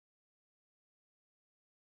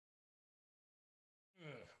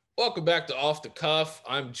Welcome back to Off the Cuff.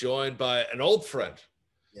 I'm joined by an old friend.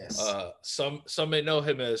 Yes. Some may know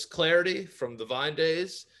him as Clarity from the Vine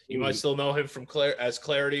days. You might still know him from as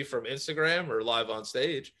Clarity from Instagram or live on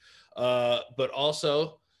stage. But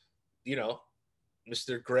also,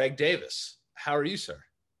 Mr. Greg Davis. How are you, sir?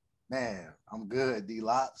 Man, I'm good.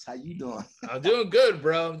 D-Lops, how you doing? I'm doing good,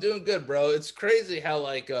 bro. It's crazy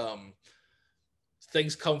how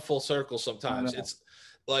things come full circle sometimes. It's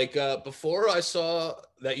like before I saw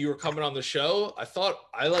that you were coming on the show, I thought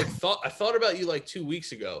about you like 2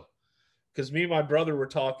 weeks ago, because me and my brother were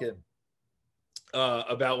talking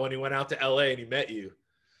about when he went out to LA and he met you.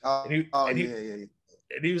 And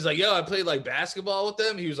he was like, yo, I played like basketball with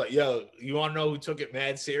them. He was like, yo, you want to know who took it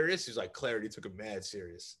mad serious? He was like, Clarity took it mad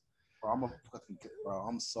serious. Bro,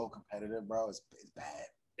 I'm so competitive, bro. It's bad.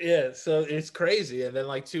 Yeah, so it's crazy. And then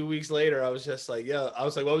like 2 weeks later, I was just like, yo, I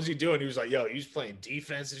was like, what was he doing? He was like, yo, he was playing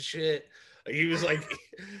defense and shit. Like, he was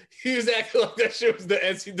acting like that shit was the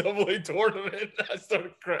NCAA tournament. I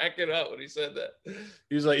started cracking up when he said that.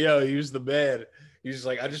 He was like, yo, he was the man. He was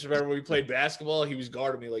like, I just remember when we played basketball, he was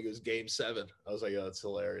guarding me like it was game 7. I was like, yo, that's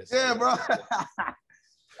hilarious. Yeah, bro.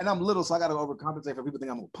 And I'm little, so I got to overcompensate for people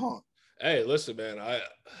think I'm a punk. Hey, listen, man. I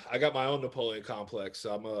got my own Napoleon complex.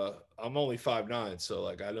 I'm only 5'9", so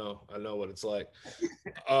like I know what it's like.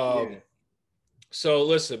 Yeah. So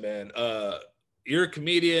listen, man. You're a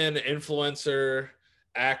comedian, influencer,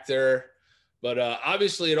 actor, but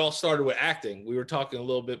obviously it all started with acting. We were talking a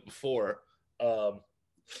little bit before. All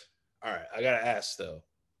right, I gotta ask though.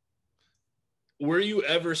 Were you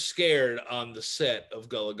ever scared on the set of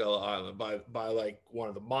Gullah Gullah Island by like one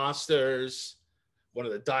of the monsters, one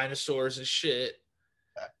of the dinosaurs and shit?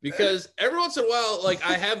 Because every once in a while, like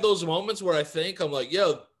I have those moments where I think I'm like,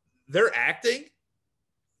 yo, they're acting.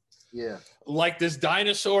 Yeah. Like this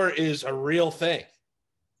dinosaur is a real thing.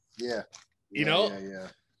 Yeah. Yeah.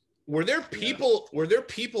 Were there people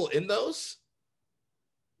in those?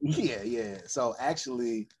 Yeah. So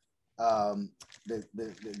actually, the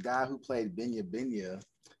guy who played Binya,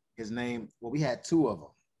 his name, well, we had 2 of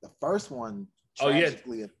them. The first one,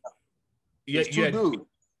 tragically, yeah, 2 dudes.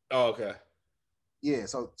 Oh, okay. Yeah,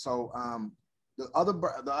 so the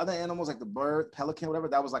other animals like the bird, pelican, whatever,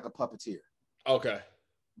 that was like a puppeteer. Okay.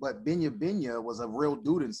 But Binya was a real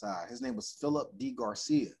dude inside. His name was Philip D.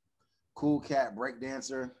 Garcia. Cool cat,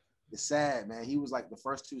 breakdancer. It's sad, man. He was like the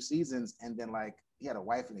first 2 seasons, and then like he had a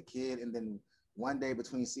wife and a kid, and then one day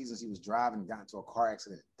between seasons he was driving, got into a car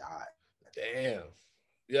accident, and died. Damn.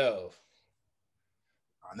 Yo.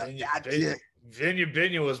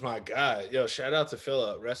 Binya was my guy. Yo, shout out to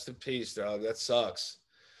Philip. Rest in peace, dog. That sucks.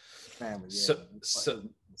 Family, yeah.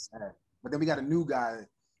 Sad. But then we got a new guy,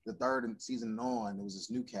 the 3rd season on. There was this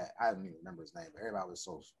new cat. I don't even remember his name, but everybody was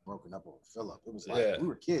so broken up over Philip. It was like we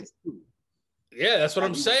were kids too. Yeah, that's what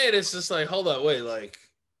I'm saying. It's just like, hold on, wait, like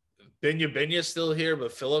Binya's still here,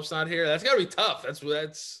 but Philip's not here. That's gotta be tough. That's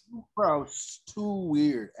bro, it's too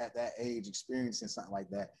weird at that age experiencing something like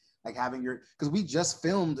that. Like having because we just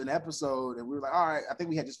filmed an episode and we were like, all right, I think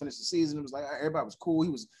we had just finished the season. It was like everybody was cool. He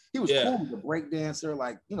was cool. The break dancer,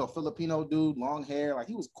 like, Filipino dude, long hair, like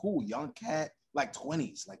he was cool, young cat, like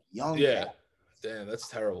 20s, like young. Yeah, cat. Damn, that's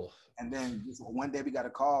terrible. And then just one day we got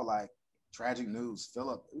a call, like tragic news.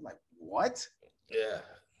 Philip, we were like, what? Yeah.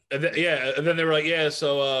 And then they were like, yeah,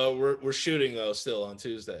 so we're shooting though still on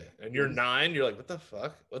Tuesday. And you're 9, you're like, what the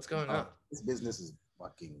fuck? What's going on? This business is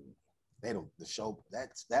fucking. The show,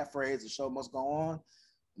 that phrase, the show must go on.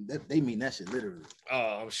 They mean that shit literally.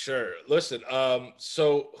 Oh, I'm sure. Listen,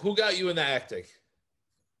 so who got you into acting?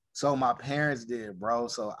 So my parents did, bro.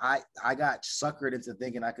 So I got suckered into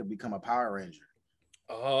thinking I could become a Power Ranger.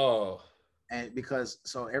 Oh. And because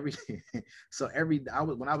when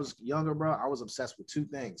I was younger, bro, I was obsessed with 2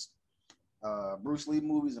 things. Bruce Lee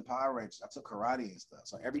movies and Power Rangers. I took karate and stuff.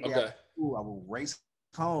 So every day after school, I would race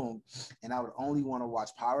home and I would only want to watch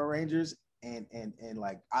Power Rangers and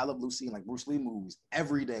like I Love Lucy and like Bruce Lee movies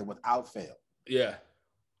every day without fail. Yeah.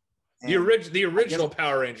 And the original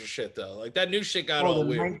Power Ranger shit though, like that new shit got all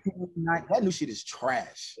weird. That new shit is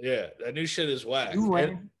trash. Yeah, that new shit is whack.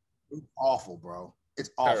 It's awful, bro. It's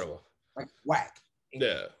awful. Terrible. Like whack.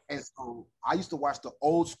 Yeah. And so I used to watch the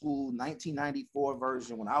old school 1994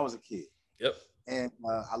 version when I was a kid. Yep. And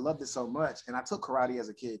I loved it so much. And I took karate as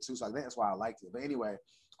a kid too. So I think that's why I liked it. But anyway,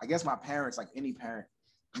 I guess my parents, like any parent,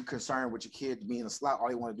 you're concerned with your kid being a slut. All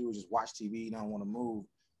they want to do is just watch TV. They don't want to move,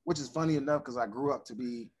 which is funny enough because I grew up to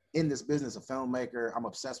be in this business, a filmmaker. I'm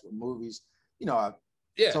obsessed with movies. So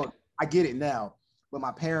I get it now. But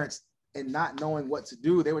my parents, and not knowing what to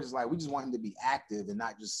do, they were just like, we just want him to be active and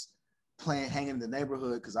not just hanging in the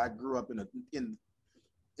neighborhood. Because I grew up in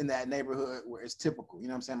in that neighborhood where it's typical. You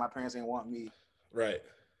know what I'm saying? My parents didn't want me Right.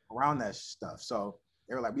 around that stuff. So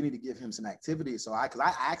they were like, we need to give him some activity. So I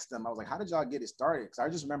asked them, I was like, how did y'all get it started? Because I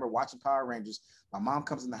just remember watching Power Rangers. My mom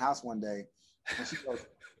comes in the house one day and she goes,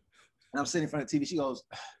 and I'm sitting in front of the TV. She goes,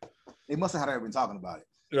 they must have had already been talking about it.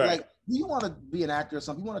 Right. Like, do you want to be an actor or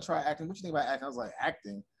something? You want to try acting? What you think about acting? I was like,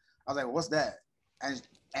 acting? I was like, well, what's that? And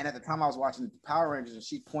at the time I was watching Power Rangers and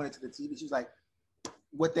she pointed to the TV. She was like,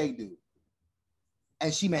 what they do?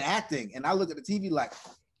 And she meant acting. And I looked at the TV like,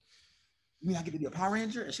 you mean I get to be a Power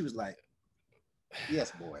Ranger? And she was like,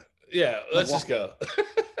 yes, boy. Yeah, let's just go.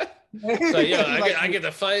 So yeah, I get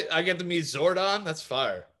to fight. I get to meet Zordon. That's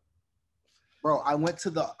fire. Bro, I went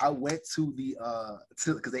to the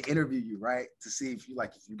because they interview you, right? To see if you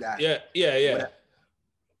got it. Yeah. Whatever.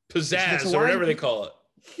 Pizzazz or whatever they call it.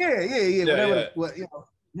 Yeah. Whatever. What,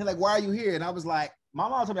 you're like, why are you here? And I was like, my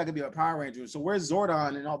mom told me I could be a Power Ranger. So where's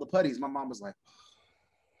Zordon and all the putties? My mom was like,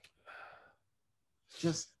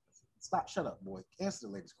 just stop, shut up, boy. Answer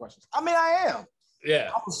the lady's questions. I mean, I am.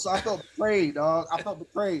 Yeah. I felt betrayed, dog. I felt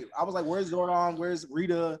betrayed. I was like, where's Zordon? Where's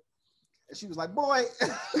Rita? And she was like, boy.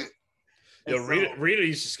 Yo, Rita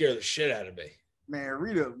used to scare the shit out of me. Man,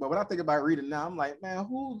 Rita. But when I think about Rita now, I'm like, man,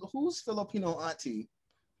 who's Filipino auntie?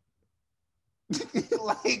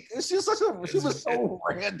 Like, she was so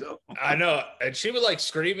random. I know. And she would like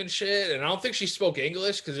scream and shit. And I don't think she spoke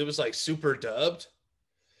English because it was like super dubbed.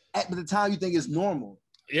 At the time you think it's normal.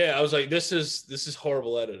 Yeah, I was like, this is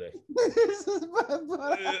horrible editing.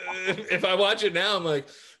 If I watch it now, I'm like,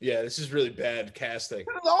 yeah, this is really bad casting. It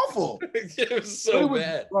was awful. It was so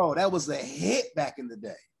bad. Bro, that was a hit back in the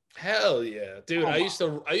day. Hell yeah. Dude, I used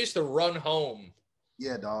to run home.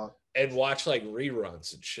 Yeah, dog. And watch like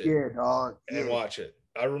reruns and shit. Yeah, dog. And watch it.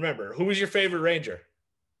 I remember. Who was your favorite Ranger?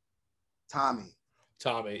 Tommy,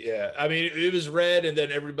 yeah. I mean, it was red, and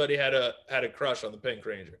then everybody had a crush on the Pink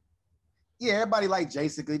Ranger. Yeah, everybody liked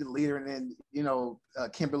Jason, the leader, and then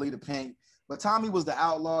Kimberly the Pink. But Tommy was the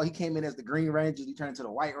outlaw. He came in as the Green Ranger. He turned into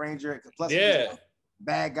the White Ranger. Plus, he was a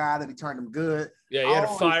bad guy that he turned him good. Yeah,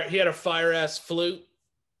 he had a fire ass flute.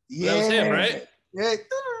 Yeah, that was him, right? Yeah,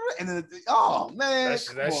 and then oh man,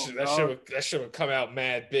 that should have come out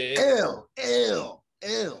mad big. Ew.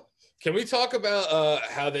 Can we talk about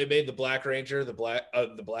how they made the Black Ranger the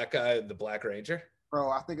black guy the Black Ranger? Bro,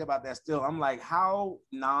 I think about that still. I'm like, how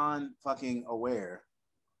non-fucking aware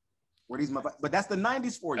were these motherfuckers? But that's the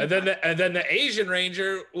 90s for you. And then the Asian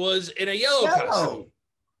Ranger was in a yellow costume.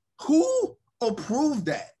 Who approved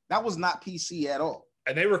that? That was not PC at all.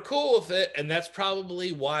 And they were cool with it, and that's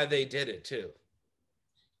probably why they did it too.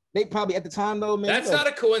 They probably at the time though, man. That's not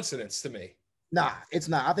a coincidence to me. Nah, it's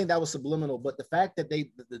not. I think that was subliminal. But the fact that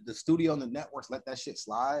the studio and the networks let that shit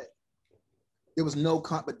slide. There was no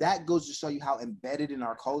but that goes to show you how embedded in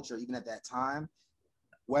our culture, even at that time,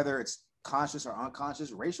 whether it's conscious or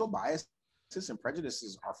unconscious, racial biases and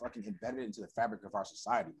prejudices are fucking embedded into the fabric of our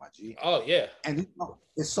society, my G. Oh yeah. And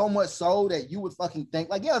it's so much so that you would fucking think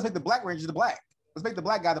like, yeah, let's make the Black Ranger the black. Let's make the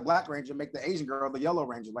black guy the Black Ranger, make the Asian girl the Yellow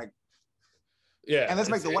Ranger. Like, yeah. And let's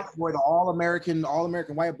make the white boy the all-American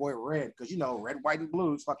white boy red, because red, white, and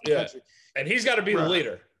blue is fucking country. And he's got to be the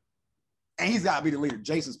leader. And he's got to be the leader.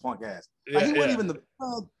 Jason's punk ass. Like, he wasn't even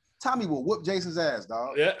Tommy will whoop Jason's ass,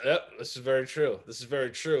 dog. Yeah. This is very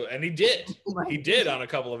true. And he did. He did on a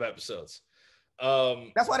couple of episodes.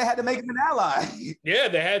 That's why they had to make him an ally. Yeah,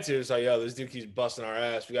 they had to. It's like, yo, this dude keeps busting our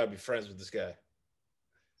ass. We got to be friends with this guy.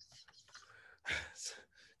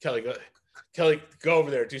 Kelly, go over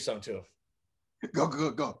there and do something to him.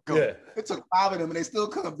 Go. Yeah. It took 5 of them and they still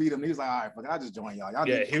couldn't beat him. He was like, all right, fuck, I'll just join y'all.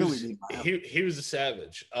 He was a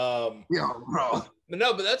savage. Yeah, bro.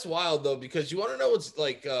 But that's wild though, because you want to know what's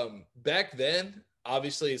like back then,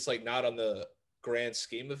 obviously it's like not on the grand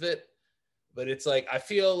scheme of it, but it's like I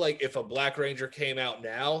feel like if a Black Ranger came out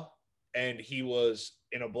now and he was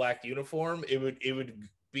in a black uniform, it would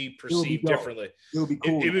be perceived differently. It would be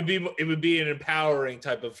cool. It would be an empowering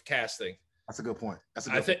type of casting. That's a good point.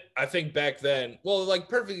 I think back then, well, like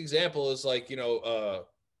perfect example is like,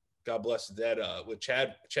 God bless the dead, with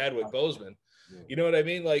Chadwick Boseman. Yeah. You know what I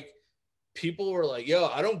mean? Like people were like, yo,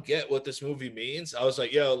 I don't get what this movie means. I was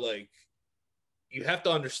like, yo, like you have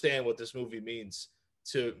to understand what this movie means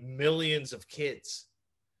to millions of kids.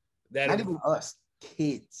 That not even us,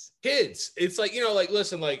 kids. It's like, like,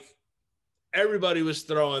 listen, like everybody was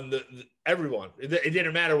throwing everyone. It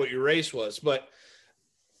didn't matter what your race was, but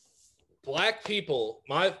Black people,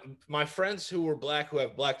 my friends who were Black, who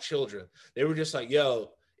have Black children, they were just like,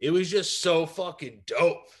 yo, it was just so fucking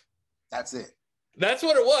dope. That's it. That's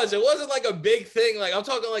what it was. It wasn't like a big thing. Like I'm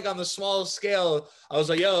talking like on the smallest scale. I was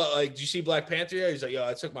like, yo, like, do you see Black Panther? He's like, yo,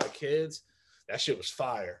 I took my kids. That shit was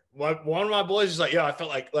fire. One of my boys was like, yo, I felt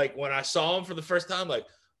like when I saw him for the first time, like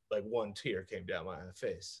one tear came down my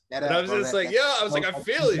face. And I was just like, yo, I was like, I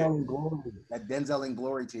feel you. That Denzel and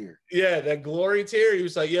Glory tear. Yeah, that Glory tear. He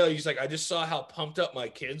was like, yo, he's like, I just saw how pumped up my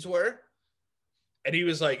kids were. And he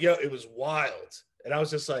was like, yo, it was wild. And I was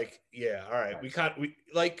just like, yeah, all right. We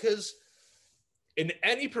like, because in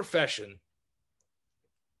any profession,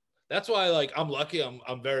 that's why, like, I'm lucky.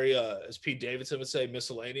 I'm very, as Pete Davidson would say,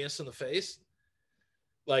 miscellaneous in the face.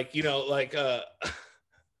 Like, you know, like,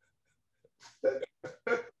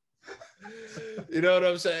 you know what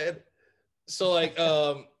I'm saying? So, like,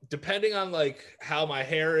 depending on, like, how my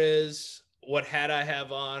hair is, what hat I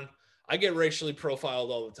have on, I get racially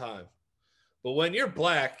profiled all the time. But when you're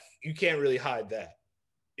black, you can't really hide that.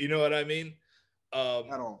 You know what I mean? I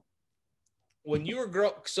don't. When you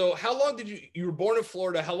were so how long did you were born in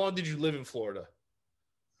Florida? How long did you live in Florida?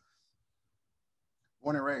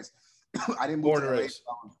 Born and raised. I didn't move born to and LA raised.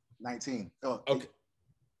 19. Okay.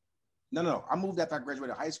 No. I moved after I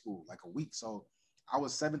graduated high school, like a week. So I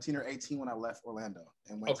was 17 or 18 when I left Orlando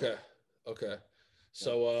and went. Okay.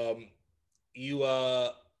 So you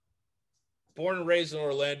born and raised in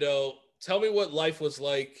Orlando. Tell me what life was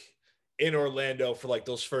like in Orlando for like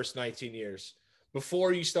those first 19 years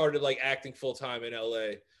before you started like acting full time in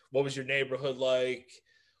LA. What was your neighborhood like?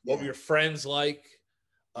 What were your friends like?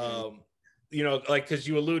 You know, like, because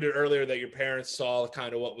you alluded earlier that your parents saw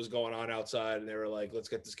kind of what was going on outside and they were like, let's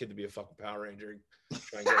get this kid to be a fucking Power Ranger.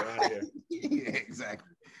 Try and get him out of here. Yeah,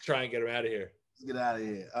 exactly. Try and get him out of here. Let's get out of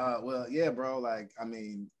here. Well, yeah, bro. Like, I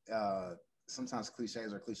mean, sometimes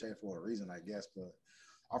cliches are cliche for a reason, I guess. But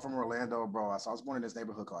I'm from Orlando, bro. So I was born in this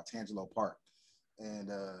neighborhood called Tangelo Park.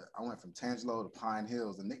 And I went from Tangelo to Pine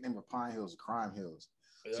Hills. The nickname of Pine Hills is Crime Hills.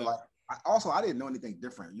 Yeah. So, like, I didn't know anything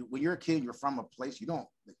different. When you're a kid, you're from a place, the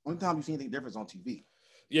only time you see anything different is on TV.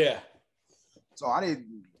 Yeah. So I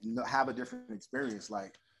didn't have a different experience.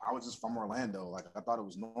 Like, I was just from Orlando. Like, I thought it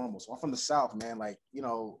was normal. So I'm from the South, man. Like, you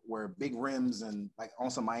know, where big rims and like on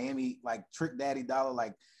some Miami, like Trick Daddy Dollar,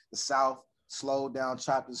 like the South, slowed down,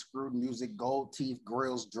 chopped and screwed music, gold teeth,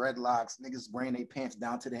 grills, dreadlocks, niggas wearing their pants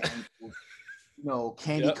down to the ankle, you know,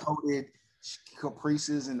 candy coated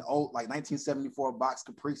Caprices and old like 1974 box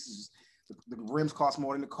Caprices. The rims cost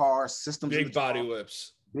more than the car. Systems. Big body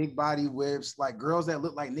whips. Big body whips. Like girls that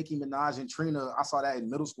look like Nicki Minaj and Trina. I saw that in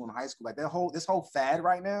middle school and high school. Like this whole fad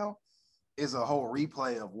right now is a whole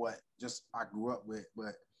replay of what just I grew up with.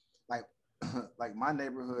 But like like my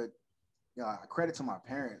neighborhood, you know, I credit to my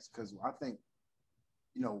parents because I think,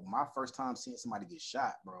 you know, my first time seeing somebody get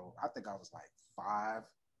shot, bro, I think I was like 5,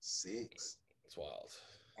 6. It's wild.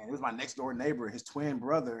 And it was my next door neighbor. His twin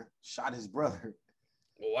brother shot his brother.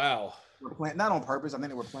 Wow. We're playing, not on purpose. I think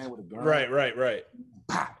they were playing with a gun. Right.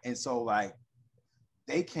 And so, like,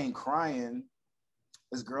 they came crying.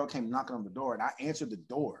 This girl came knocking on the door, and I answered the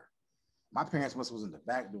door. My parents was in the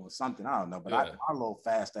back doing something. I don't know. But my little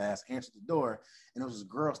fast ass answered the door, and there was this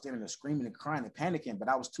girl standing there screaming and crying and panicking, but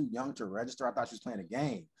I was too young to register. I thought she was playing a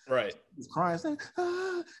game. Right. She was crying, saying,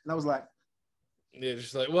 ah, and I was like, yeah,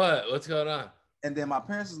 just like, what? What's going on? And then my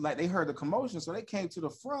parents was like, they heard the commotion, so they came to the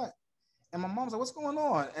front. And my mom was like, what's going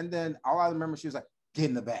on? And then all I remember, she was like, get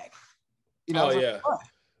in the back. You know,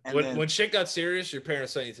 when shit got serious, your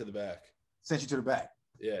parents sent you to the back. Sent you to the back.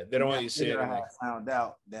 Yeah, they don't want you to see it. I found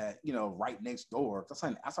out that, you know, right next door,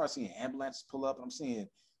 I started seeing ambulances pull up, and I'm seeing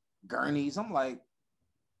gurneys. I'm like,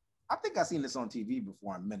 I think I've seen this on TV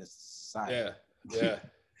before in Menace Society. Yeah.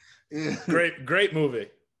 Great movie.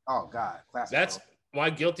 Oh, God. Classic. That's my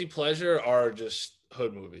guilty pleasure are just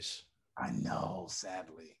hood movies. I know,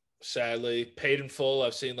 sadly. Paid in Full,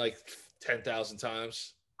 I've seen like 10,000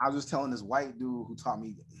 times. I was just telling this white dude who taught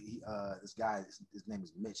me, this guy, his name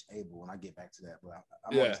is Mitch Abel, when I get back to that.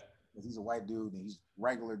 But he's a white dude, and he's a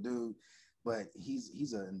regular dude, but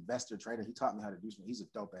he's an investor trader. He taught me how to do something. He's a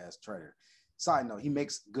dope ass trader. Side note, he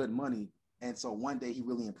makes good money. And so one day he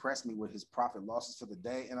really impressed me with his profit losses for the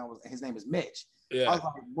day. And his name is Mitch. Yeah. I was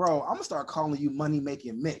like, bro, I'm gonna start calling you money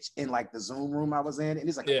making Mitch in like the Zoom room I was in. And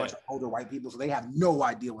it's like a bunch of older white people, so they have no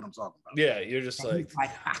idea what I'm talking about. Yeah, you're just like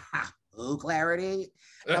clarity.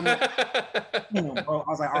 I'm like, bro. I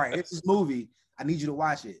was like, all right, it's this movie. I need you to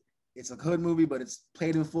watch it. It's a good movie, but it's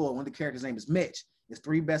paid in full. One of the characters' name is Mitch. His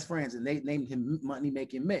 3 best friends, and they named him Money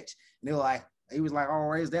Making Mitch. And they were like, he was like, oh,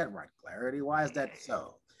 why is that right? Clarity. Why is that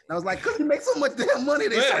so? And I was like, because he makes so much damn money,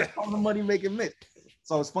 they started calling him Money Making Mitch.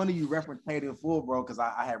 So it's funny you referenced Paid in Full, bro, because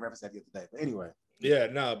I had referenced that the other day. But anyway. Yeah,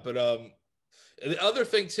 no, but the other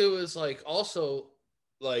thing too is like also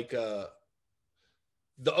like the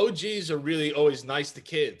OGs are really always nice to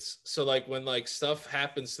kids. So like when like stuff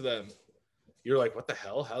happens to them, you're like, what the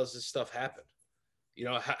hell? How does this stuff happen? You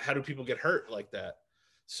know, how do people get hurt like that?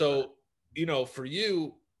 So, you know, for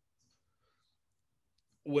you,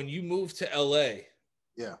 when you moved to LA,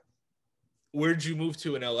 Yeah. where'd you move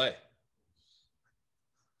to in LA?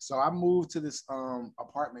 So I moved to this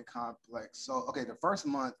apartment complex. So okay, the first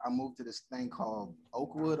month I moved to this thing called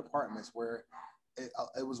Oakwood Apartments, where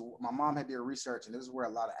it was my mom had did research, and this is where a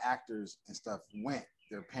lot of actors and stuff went.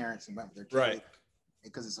 Their parents and went with their kids, Right?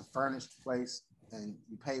 Because it's a furnished place, and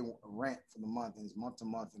you pay rent for the month, and it's month to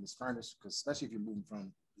month, and it's furnished. Because especially if you're moving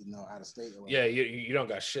from out of state or whatever. Yeah, you don't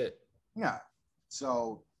got shit. Yeah.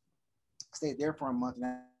 So I stayed there for a month,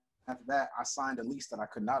 and after that, I signed a lease that I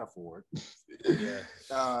could not afford. Yeah.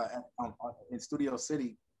 In Studio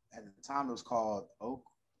City, at the time it was called Oak.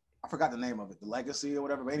 I forgot the name of it, the Legacy or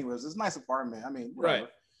whatever. But anyways, it's a nice apartment. I mean, whatever.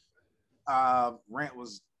 Right. Rent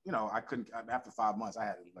was, I couldn't. After 5 months, I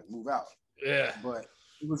had to like move out. Yeah. But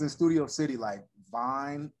it was in Studio City, like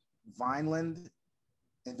Vineland,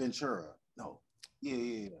 and Ventura. No,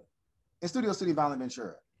 yeah. In Studio City, Vineland,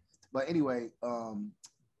 Ventura. But anyway,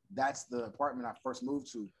 that's the apartment I first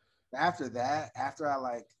moved to. After that, after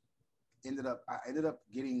I ended up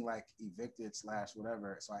getting like evicted /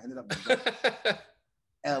 whatever. So I ended up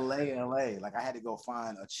LA. Like I had to go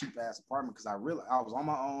find a cheap ass apartment because I was on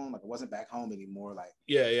my own. Like I wasn't back home anymore. Like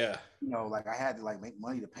yeah. Like I had to like make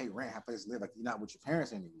money to pay rent, have place to live. Like you're not with your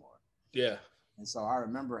parents anymore. Yeah. And so I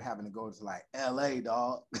remember having to go to like LA,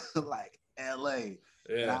 dog, like LA.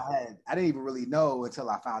 Yeah. And I didn't even really know until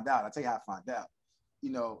I found out. I'll tell you how I found out.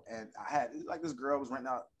 And I had like this girl was renting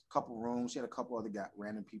out a couple rooms. She had a couple other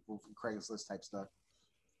random people from Craigslist type stuff.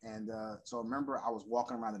 And so I remember I was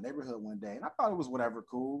walking around the neighborhood one day and I thought it was whatever,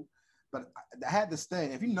 cool. But I had this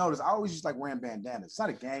thing. If you notice, I always just like wearing bandanas. It's not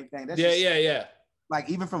a gang thing. That's yeah. Like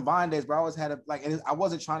even from Vine days, but I always had and I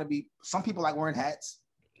wasn't trying to be, some people like wearing hats.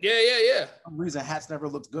 Yeah. For some reason, hats never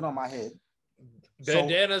looked good on my head.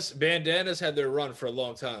 Bandanas had their run for a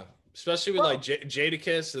long time, especially with like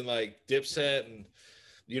Jadakiss and like Dipset, and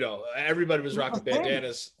everybody was rocking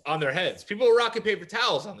bandanas on their heads. People were rocking paper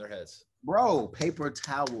towels on their heads. Bro, paper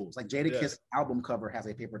towels. Like Jadakiss album cover has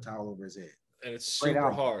a paper towel over his head. And it's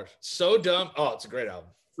super hard. So dumb. Oh, it's a great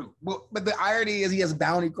album. But the irony is he has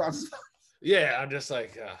bounty crosses. Yeah, I'm just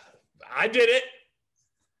like, I did it.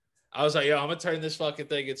 I was like, yo, I'm going to turn this fucking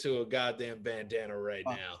thing into a goddamn bandana right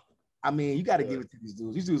now. I mean, you got to give it to these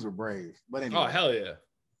dudes. These dudes were brave. But anyway. Oh, hell yeah.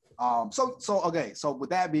 So with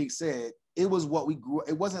that being said, it was what we grew.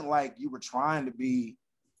 It wasn't like you were trying to be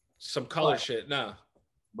some color shit, no.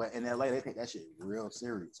 But in LA, they take that shit real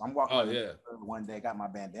serious. So I'm walking one day, got my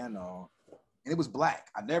bandana on, and it was black.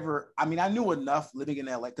 I knew enough living in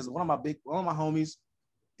LA because one of my homies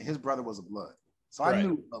and his brother was a blood. So I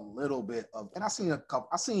knew a little bit of, and I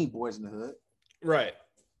seen Boys in the Hood. Right.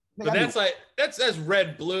 But that's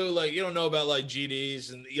red, blue. Like you don't know about like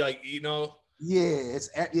GDs and like, Yeah,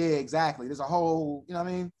 exactly. There's a whole, you know what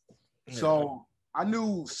I mean? Yeah. So I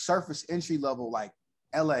knew surface entry level, like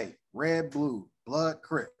LA, red, blue, blood,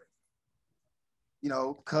 Crip.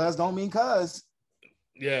 Cuz don't mean cuz.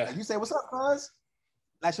 Yeah. Like you say, what's up, cuz?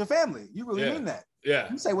 That's your family. You really mean that.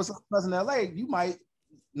 Yeah. You say what's up, cuz in LA, you might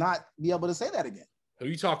not be able to say that again. Who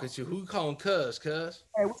you talking to? Who you calling cuz?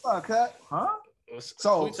 Hey, what's up, cuz? Huh?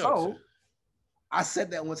 So I said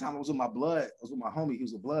that one time. I was with my blood. I was with my homie. He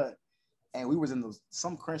was a blood, and we was in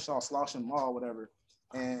some Crenshaw Slauson Mall, whatever.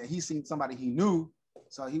 And he seen somebody he knew,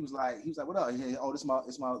 so he was like, what up? He, oh, this my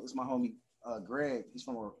homie, Greg. He's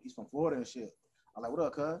from Florida and shit. I'm like, what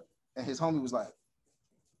up, cuz? And his homie was like,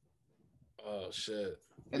 oh shit.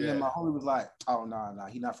 And then my homie was like, oh no,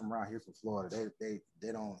 he not from around here, from Florida. They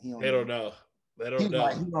don't know. They don't know.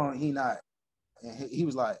 Like, he not. And he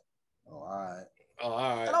was like, oh, all right. Oh,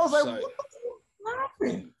 all right. And I was like, what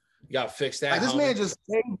happened? You got to fix that. Like, this man just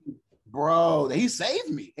saved me, bro. He saved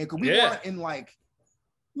me. And we weren't in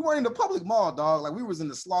we weren't in the public mall, dog. Like we was in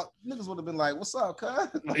the slot. Niggas would have been like, what's up, cuz?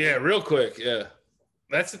 Yeah, real quick. Yeah.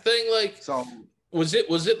 That's the thing. Like, so was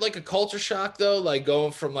it like a culture shock though? Like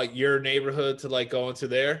going from like your neighborhood to like going to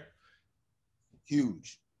there?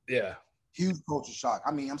 Huge. Yeah. Huge culture shock.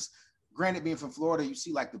 I mean, granted, being from Florida, you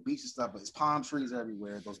see like the beach and stuff, but it's palm trees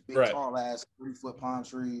everywhere. Those big, tall ass 30-foot palm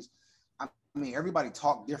trees. I mean, everybody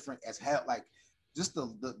talk different as hell. Like, just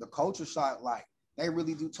the culture shock. Like, they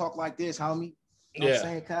really do talk like this, homie. You know what I'm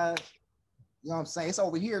saying, cuz? You know what I'm saying? It's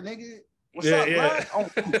over here, nigga. What's up, bro? Oh,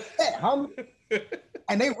 homie.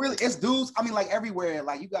 And they really, it's dudes. I mean, like everywhere.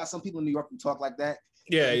 Like, you got some people in New York who talk like that.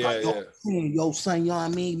 Yeah. Yo, son, you know what I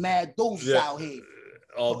mean? Mad dudes out here.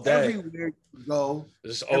 All day. Everywhere you go,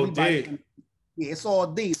 it's OD. It's all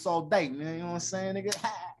D. It's all day, man. You know what I'm saying, nigga?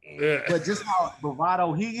 Yeah. But just how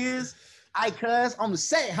bravado he is, I cuz on the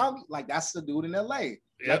set, homie. Like that's the dude in LA. Yep.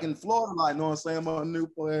 Like in Florida, like, you know what I'm saying? My new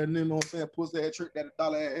boy, you know what I'm saying? Pussy that trick that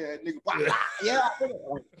dollar head nigga. Yeah.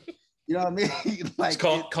 You know what I mean? Like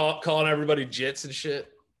calling everybody jits and shit.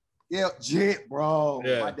 Yeah, jit, bro.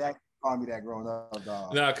 Yeah. My dad called me that growing up,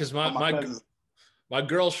 dog. No, because my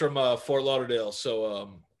girl's from Fort Lauderdale,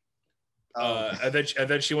 so and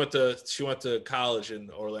then she went to college in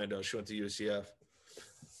Orlando. She went to UCF.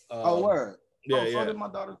 Word. Yeah, so did my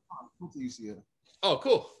daughter went to UCF. Oh,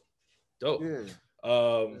 cool. Dope.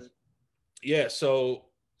 Yeah. Yeah, so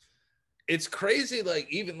it's crazy, like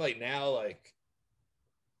even like now, like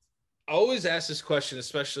I always ask this question,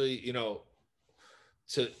 especially, you know,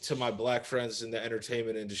 to my black friends in the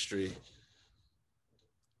entertainment industry.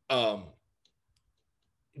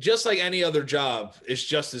 Just like any other job, it's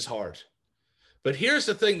just as hard. But here's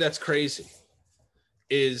the thing that's crazy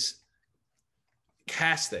is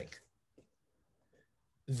casting.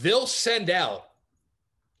 They'll send out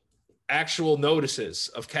actual notices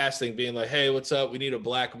of casting being like, hey, what's up? We need a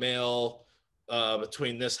black male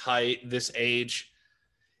between this height, this age.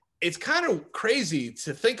 It's kind of crazy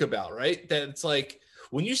to think about, right? That it's like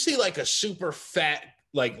when you see like a super fat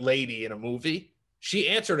like lady in a movie, she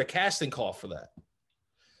answered a casting call for that.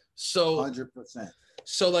 So 100%.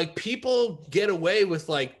 So like people get away with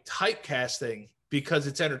like typecasting because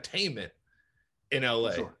it's entertainment in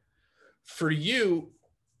LA. Sure. For you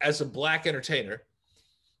as a black entertainer,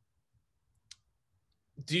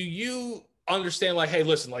 do you understand like, hey,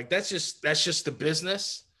 listen, like that's just the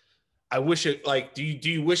business? I wish it like, do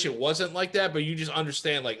you wish it wasn't like that? But you just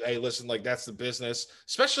understand like, hey, listen, like that's the business,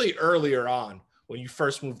 especially earlier on when you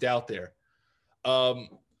first moved out there.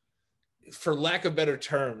 For lack of better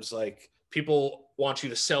terms, like people want you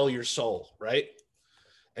to sell your soul, right?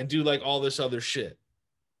 And do like all this other shit.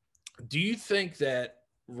 Do you think that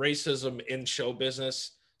racism in show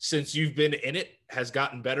business, since you've been in it, has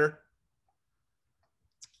gotten better?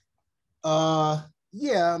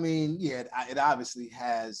 Yeah, I mean, yeah, it obviously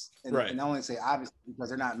has, and, right. And I only say obviously because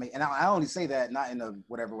they're not making, and I only say that not in a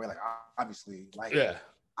whatever way, like obviously, like, yeah.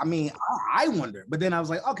 I mean, I wonder, but then I was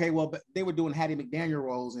like, okay, well, but they were doing Hattie McDaniel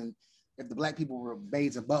roles, and if the black people were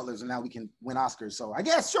Baids and Butlers, and now we can win Oscars, so I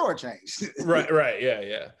guess sure it changed. right,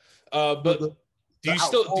 yeah. But do you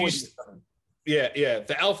yeah,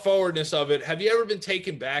 the out forwardness of it. Have you ever been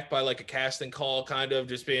taken back by like a casting call, kind of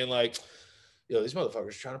just being like, yo, these motherfuckers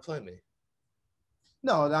are trying to play me?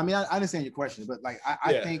 No, I mean, I understand your question, but like,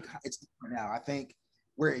 I think it's different now. I think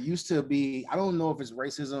where it used to be, I don't know if it's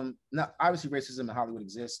racism. Not obviously racism in Hollywood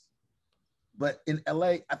exists, but in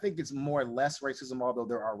LA, I think it's more or less racism, although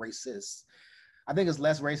there are racists. I think it's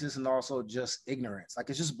less racist and also just ignorance. Like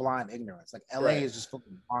it's just blind ignorance. Like LA is just full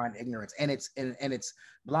of blind ignorance, and it's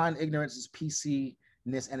blind ignorance is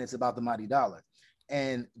PC-ness, and it's about the mighty dollar.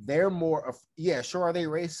 And they're more of, yeah, sure. Are they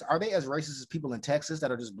racist? Are they as racist as people in Texas that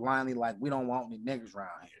are just blindly like, we don't want any niggas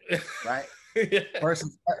around here, right? Yeah.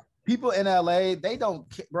 Versus people in LA, they don't,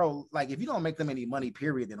 bro. Like if you don't make them any money,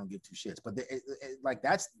 period, they don't give two shits. But like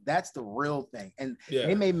that's the real thing. And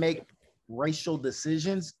they may make racial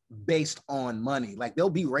decisions based on money. Like they'll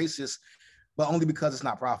be racist, but only because it's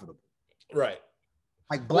not profitable. Right.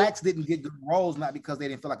 Like blacks didn't get good roles, not because they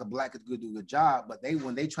didn't feel like a black could do a good job, but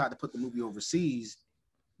when they tried to put the movie overseas,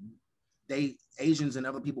 Asians and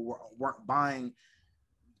other people weren't buying,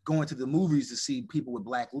 going to the movies to see people with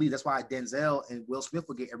black leads. That's why Denzel and Will Smith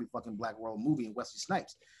would get every fucking black world movie, and Wesley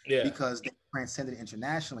Snipes, because they transcended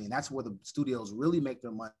internationally, and that's where the studios really make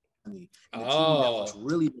their money. And the TV networks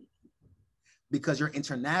really. Because you're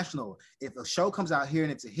international. If a show comes out here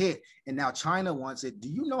and it's a hit, and now China wants it, do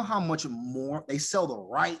you know how much more they sell the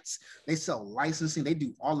rights? They sell licensing. They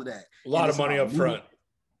do all of that. A lot of money up front.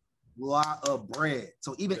 A lot of bread.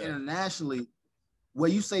 So even internationally, where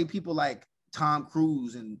you say people like Tom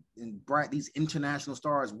Cruise and these international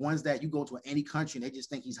stars, ones that you go to any country and they just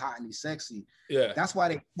think he's hot and he's sexy. Yeah, that's why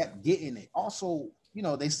they kept getting it. Also, you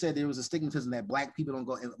know, they said there was a stigmatism that black people don't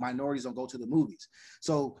go, and minorities don't go to the movies.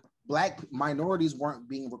 So black minorities weren't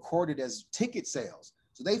being recorded as ticket sales.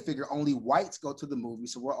 So they figure only whites go to the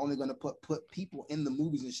movies. So we're only going to put people in the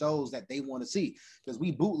movies and shows that they want to see, because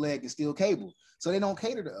we bootleg and steal cable. So they don't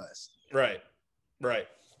cater to us. Right.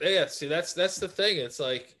 Yeah. See, that's the thing. It's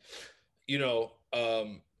like, you know,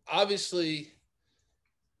 obviously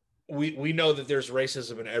we know that there's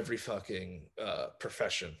racism in every fucking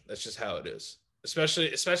profession. That's just how it is.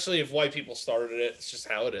 Especially if white people started it. It's just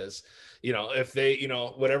how it is. You know, if they, you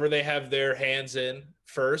know, whatever they have their hands in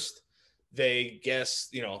first, they guess,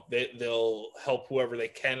 you know, they'll help whoever they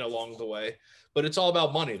can along the way. But it's all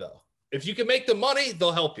about money, though. If you can make the money,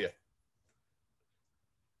 they'll help you.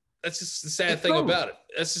 That's just the sad It's thing true. about it.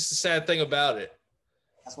 That's just the sad thing about it.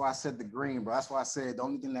 That's why I said the green, bro. That's why I said the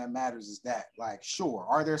only thing that matters is that, like, sure,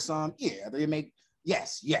 are there some? Yeah, they make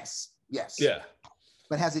yes. Yeah,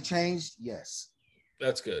 But has it changed? Yes.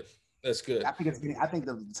 that's good. That's good. I think it's getting. I think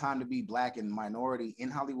the time to be black and minority in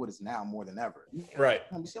Hollywood is now more than ever. Right.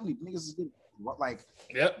 You see how many niggas is getting like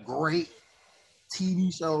Yep. great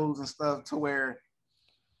TV shows and stuff to where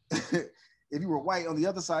if you were white on the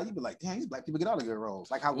other side, you'd be like, damn, these black people get all the good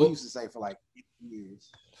roles. Like how we used to say for like years.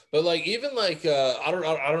 But like even like I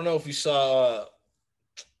don't know if you saw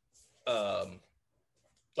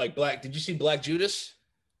like Black. Did you see Black Judas?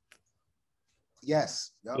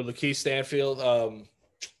 Yes. Yep. With Lakeith Stanfield.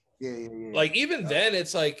 Yeah. Like even then,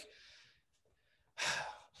 it's like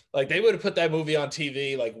they would have put that movie on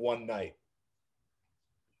TV like one night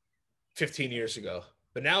 15 years ago.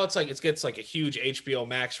 But now it's like it gets like a huge HBO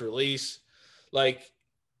Max release. Like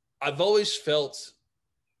I've always felt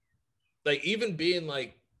like even being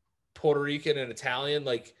like Puerto Rican and Italian,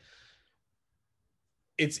 like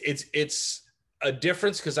it's a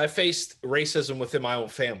difference because I faced racism within my own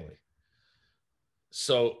family.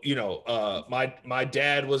 So, you know, my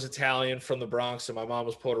dad was Italian from the Bronx and my mom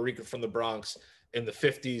was Puerto Rican from the Bronx in the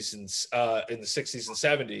 50s and in the 60s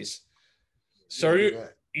and 70s. So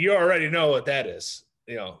you already know what that is,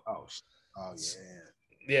 you know. Oh yeah.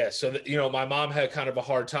 Yeah, so you know, my mom had kind of a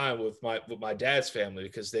hard time with my dad's family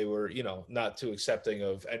because they were, you know, not too accepting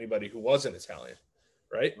of anybody who wasn't Italian,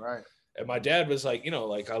 right? Right. And my dad was like, you know,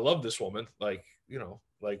 like I love this woman, like, you know,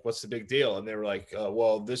 like what's the big deal? And they were like,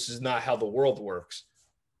 well, this is not how the world works.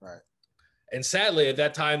 Right. And sadly, at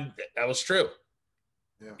that time, that was true.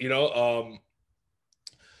 Yeah. You know,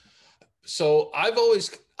 so I've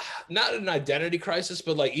always not an identity crisis,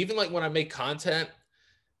 but like even like when I make content,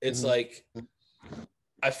 it's like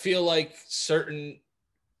I feel like certain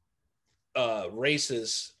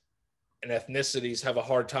races and ethnicities have a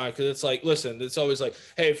hard time because it's like, listen, it's always like,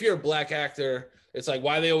 hey, if you're a black actor, it's like,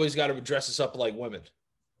 why they always got to dress us up like women?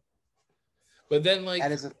 But then, like,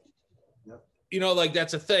 that is you know, like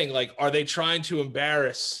that's a thing. Like, are they trying to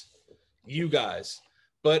embarrass you guys?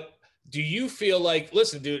 But do you feel like,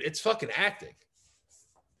 listen, dude, it's fucking acting?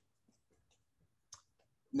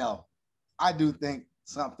 No, I do think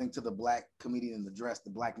something to the black comedian in the dress, the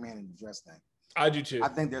black man in the dress thing. I do too. I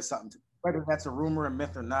think there's something to, whether that's a rumor, a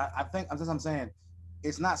myth or not. I think I'm saying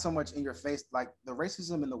it's not so much in your face. Like the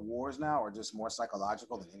racism and the wars now are just more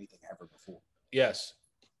psychological than anything ever before. Yes.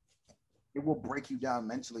 It will break you down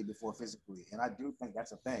mentally before physically. And I do think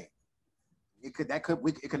that's a thing. It could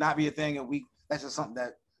not be a thing. And that's just something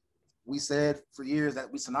that we said for years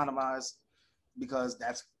that we synonymized because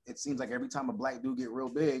it seems like every time a black dude get real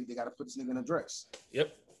big, they got to put this nigga in a dress.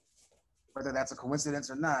 Yep. Whether that's a coincidence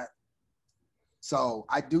or not. So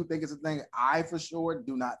I do think it's a thing. I for sure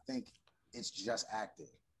do not think it's just acting.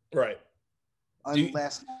 Right.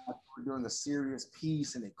 Unless we're doing a serious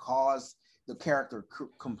piece and it caused the character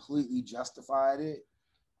completely justified it.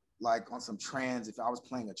 Like on some if I was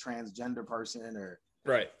playing a transgender person or,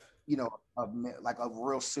 right, you know, like a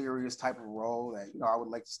real serious type of role that, you know, I would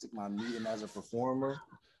like to stick my meat in as a performer.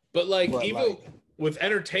 But even with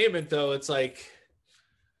entertainment though, it's like,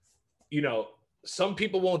 you know, some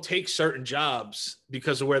people won't take certain jobs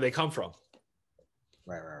because of where they come from.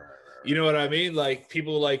 Right. You know what I mean? Like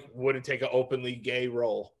people like wouldn't take an openly gay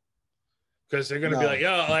role because they're gonna be like,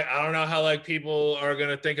 yo, like I don't know how like people are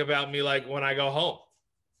gonna think about me like when I go home.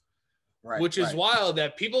 Right. Which is wild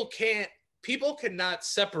that people cannot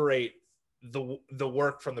separate the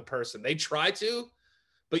work from the person. They try to,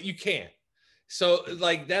 but you can't. So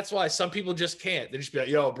like that's why some people just can't. They just be like,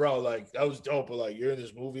 yo, bro, like that was dope, but like you're in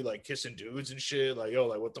this movie like kissing dudes and shit. Like, yo,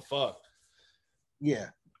 like what the fuck? Yeah.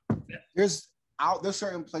 There's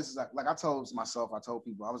certain places like I told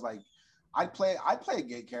people, I was like, I'd play a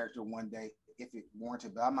gay character one day if it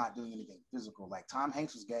warranted, but I'm not doing anything physical. Like Tom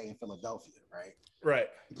Hanks was gay in Philadelphia, right? Right.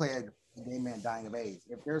 He played a gay man dying of AIDS.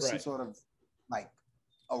 If there's some sort of like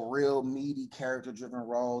a real meaty character-driven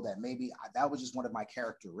role that maybe that was just one of my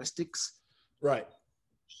characteristics. Right.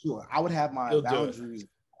 Sure. I would have my boundaries,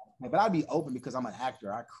 but I'd be open because I'm an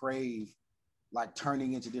actor. I crave like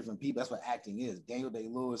turning into different people. That's what acting is. Daniel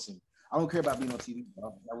Day-Lewis, and I don't care about being on TV. I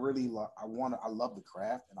love the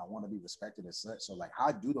craft and I want to be respected as such. So like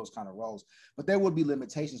I do those kind of roles, but there would be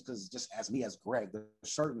limitations because just as me as Greg, there's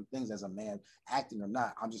certain things as a man, acting or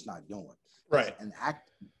not, I'm just not doing. Right. And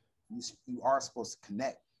acting, you are supposed to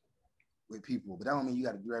connect with people, but that don't mean you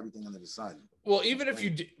got to do everything under the sun. Well, even if you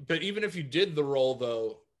did the role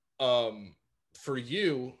though, for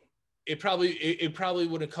you, it probably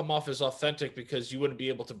wouldn't come off as authentic because you wouldn't be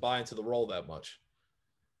able to buy into the role that much.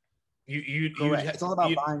 Correct. It's all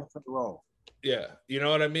about buying for the role. Yeah, you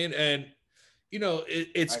know what I mean? And you know,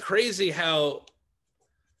 it's crazy how,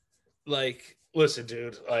 like, listen,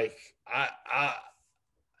 dude, like I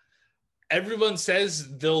everyone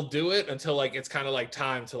says they'll do it until like it's kind of like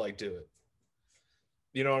time to like do it.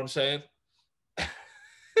 You know what I'm saying?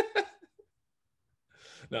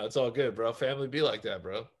 No, it's all good, bro. Family be like that,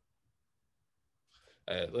 bro.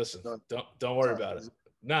 Hey, listen, don't worry about it.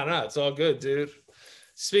 No, it's all good, dude.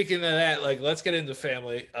 Speaking of that, like, let's get into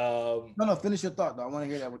family. No, finish your thought, though. I want to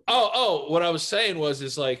hear that. What I was saying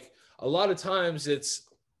is like a lot of times it's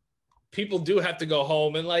people do have to go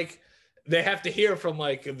home and like they have to hear from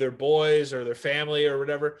like their boys or their family or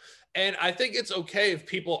whatever. And I think it's okay if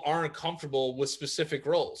people aren't comfortable with specific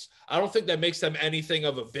roles. I don't think that makes them anything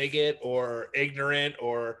of a bigot or ignorant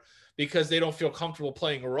or because they don't feel comfortable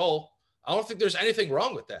playing a role. I don't think there's anything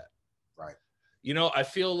wrong with that. Right. You know, I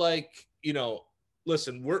feel like, you know,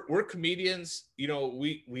 listen, we're comedians, you know,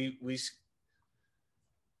 we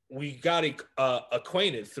got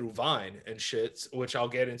acquainted through Vine and shit, which I'll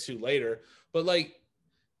get into later. But like,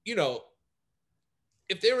 you know,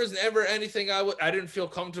 if there was ever anything I didn't feel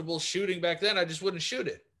comfortable shooting back then, I just wouldn't shoot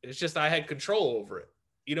it. It's just I had control over it.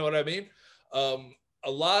 You know what I mean?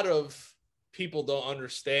 A lot of people don't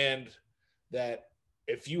understand that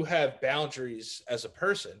if you have boundaries as a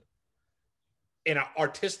person in an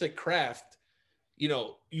artistic craft, you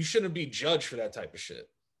know, you shouldn't be judged for that type of shit.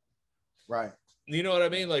 Right. You know what I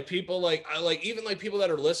mean? Like people even like people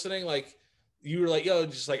that are listening, like you were like, yo,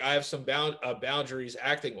 just like I have some boundaries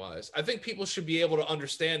acting wise. I think people should be able to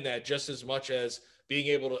understand that just as much as being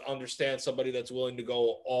able to understand somebody that's willing to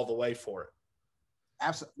go all the way for it.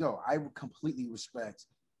 Absolutely. No, I completely respect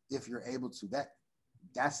if you're able to.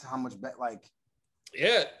 That's how much like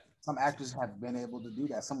yeah. Some actors have been able to do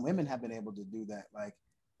that. Some women have been able to do that. Like,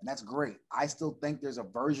 and that's great. I still think there's a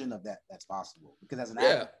version of that that's possible because as an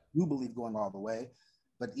actor, you believe going all the way.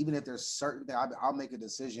 But even if there's certain things, I'll make a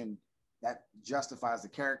decision that justifies the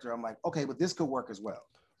character. I'm like, okay, but this could work as well.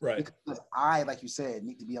 Right. Because I, like you said,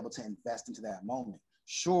 need to be able to invest into that moment.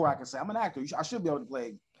 Sure, I can say I'm an actor. I should be able to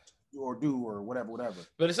play or do or whatever.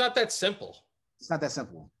 But it's not that simple. It's not that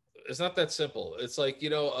simple. It's not that simple. It's like,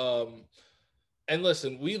 you know, and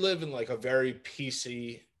listen, we live in like a very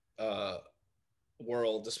PC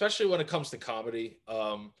world, especially when it comes to comedy.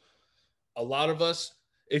 A lot of us,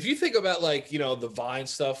 if you think about like, you know, the Vine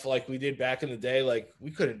stuff like we did back in the day, like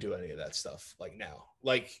we couldn't do any of that stuff like now.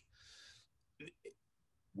 Like,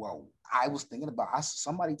 well, I was thinking about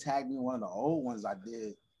somebody tagged me in one of the old ones I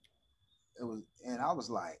did. And I was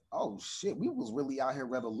like, oh shit, we was really out here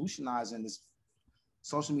revolutionizing this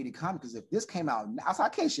social media comedy. Because if this came out now, I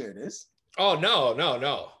can't share this. Oh no.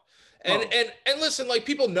 And listen, like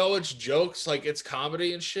people know it's jokes, like it's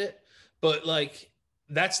comedy and shit, but like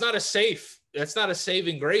that's not a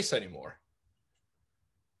saving grace anymore.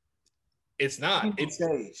 It's not. It's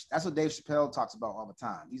stage. That's what Dave Chappelle talks about all the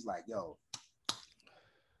time. He's like, yo,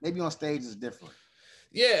 maybe on stage is different.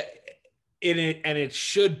 Yeah, it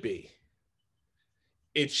should be.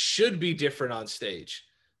 It should be different on stage,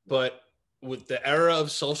 but with the era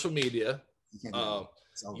of social media,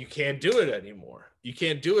 you can't do it anymore. You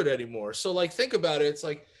can't do it anymore. So like, think about it. It's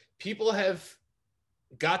like people have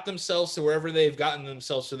got themselves to wherever they've gotten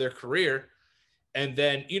themselves to their career. And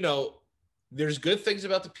then, you know, there's good things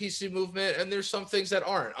about the PC movement and there's some things that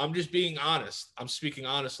aren't. I'm just being honest. I'm speaking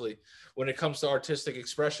honestly when it comes to artistic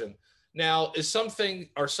expression. Now,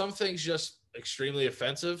 are some things just extremely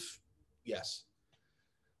offensive? Yes.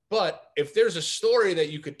 But if there's a story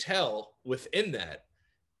that you could tell within that,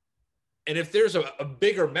 and if there's a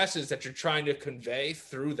bigger message that you're trying to convey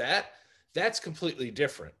through that, that's completely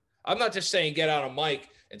different. I'm not just saying get on a mic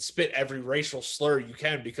and spit every racial slur you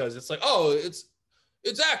can because it's like, oh, it's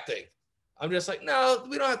acting. I'm just like, no,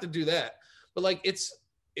 we don't have to do that. But like,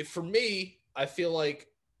 for me, I feel like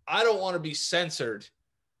I don't want to be censored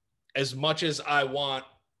as much as I want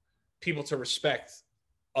people to respect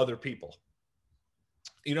other people.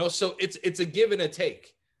 You know, so it's a give and a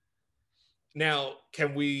take. Now,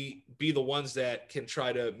 can we be the ones that can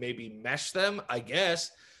try to maybe mesh them? I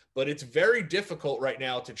guess, but it's very difficult right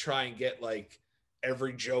now to try and get like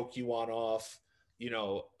every joke you want off. You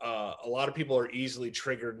know, a lot of people are easily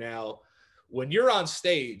triggered now. When you're on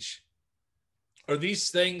stage, are these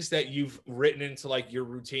things that you've written into like your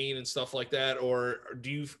routine and stuff like that? Or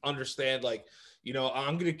do you understand like, you know,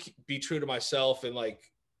 I'm going to be true to myself and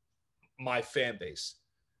like my fan base?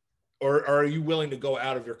 Or are you willing to go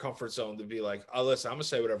out of your comfort zone to be like, oh, listen, I'm going to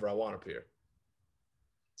say whatever I want up here?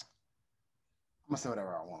 I'm going to say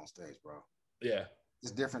whatever I want on stage, bro. Yeah.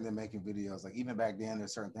 it's different than making videos. Like even back then,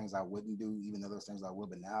 there's certain things I wouldn't do, even though those things I would.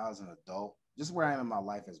 But now as an adult, just where I am in my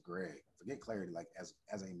life as Greg, forget clarity, like as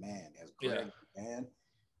a man, as Greg, man,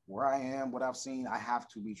 where I am, what I've seen, I have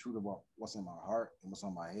to be true to what's in my heart and what's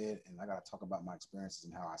on my head, and I got to talk about my experiences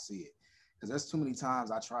and how I see it. Because there's too many times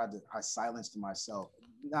I silenced myself.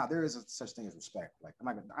 Now there is a such thing as respect. Like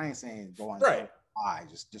I ain't saying go on right. I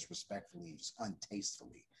just disrespectfully, just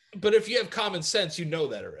untastefully. But if you have common sense, you know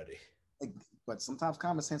that already. Like, but sometimes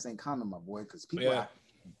common sense ain't common, my boy, because people are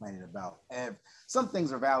complaining about some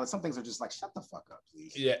things are valid, some things are just like shut the fuck up,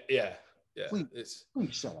 please. Yeah. Please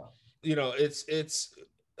shut up. You know, it's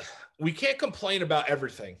we can't complain about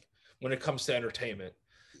everything when it comes to entertainment.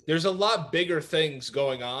 There's a lot bigger things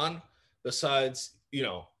going on besides, you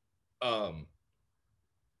know,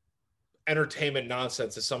 entertainment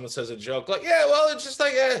nonsense. If someone says a joke, like, yeah, well, it's just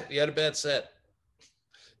like, yeah, you had a bad set.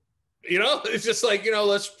 You know, it's just like, you know,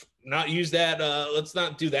 let's not use that. Let's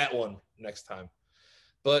not do that one next time.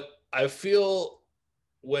 But I feel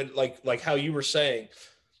when like how you were saying,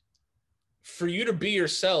 for you to be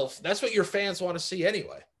yourself, that's what your fans want to see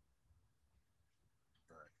anyway.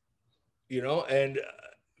 You know, and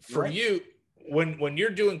for you, when you're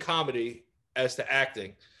doing comedy as to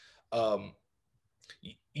acting,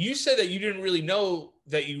 you said that you didn't really know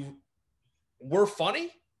that you were funny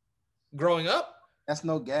growing up. That's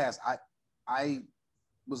no gas. I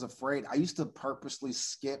was afraid. I used to purposely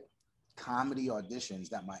skip comedy auditions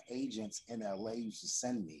that my agents in LA used to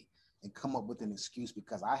send me and come up with an excuse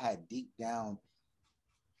because I had deep down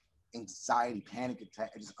anxiety, panic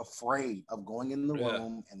attack, just afraid of going in the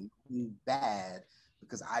room and looking bad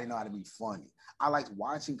because I didn't know how to be funny. I liked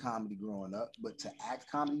watching comedy growing up, but to act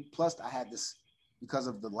comedy, plus I had this, because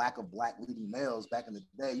of the lack of black leading males back in the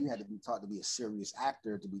day, you had to be taught to be a serious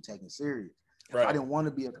actor to be taken serious. Right. So I didn't want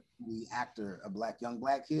to be a actor, a young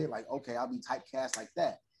black kid. Like, okay, I'll be typecast like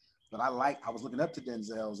that. But I was looking up to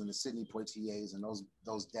Denzel's and the Sidney Poitiers and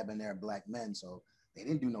those debonair black men. So they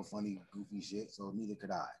didn't do no funny, goofy shit. So neither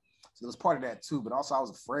could I. So it was part of that too. But also I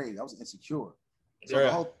was afraid. I was insecure.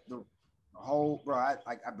 So the whole, bro, I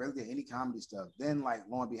barely did any comedy stuff. Then, like,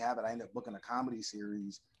 lo and behold, I ended up booking a comedy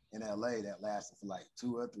series in LA that lasted for like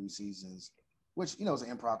 2 or 3 seasons, which, you know, is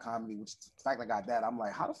an improv comedy, which the fact I got that, I'm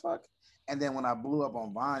like, how the fuck? And then when I blew up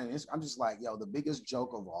on Vine, I'm just like, yo, the biggest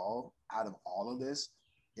joke of all, out of all of this,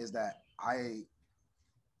 is that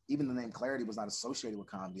even the name Clarity was not associated with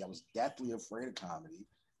comedy. I was deathly afraid of comedy.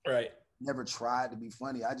 Right. Never tried to be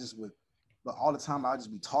funny. But all the time I would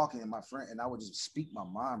just be talking and I would just speak my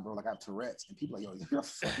mind, bro. Like I have Tourette's and people are like, yo, you're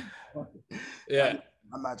funny. Yeah.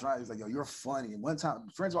 I'm not trying. It's like, yo, you're funny. And one time,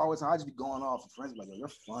 friends were always, I'd just be going off. And friends were like, yo, you're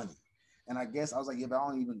funny. And I guess I was like, yeah, but I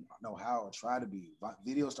don't even know how or try to be.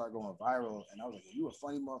 Videos start going viral. And I was like, yo, you a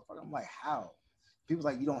funny motherfucker. I'm like, how? People's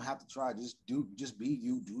like, you don't have to try. Just be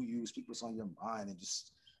you, do you, speak what's on your mind and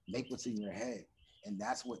just make what's in your head. And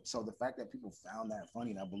that's so the fact that people found that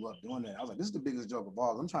funny and I blew up doing that, I was like, this is the biggest joke of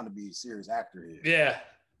all. I'm trying to be a serious actor here. Yeah.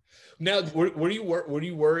 Now, were you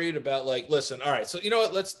worried about, like, listen, all right, so you know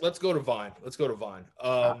what, let's go to Vine.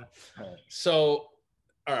 So,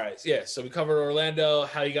 all right, yeah, so we covered Orlando,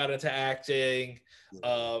 how you got into acting,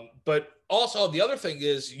 but also the other thing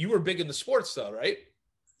is you were big into sports though, right?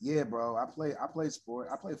 Yeah, bro. I played sport.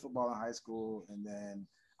 I played football in high school, and then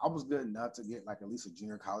I was good enough to get like at least a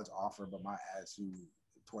junior college offer, but my attitude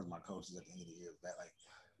towards my coaches at the end of the year was that, like,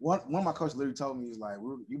 one of my coaches literally told me, he's like,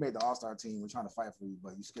 you made the all-star team, we're trying to fight for you,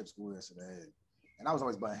 but you skipped school yesterday. And I was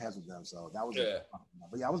always butting heads with them, so that was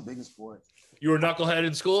but yeah, I was big in sport. You were a knucklehead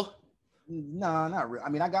in school? No, not really. I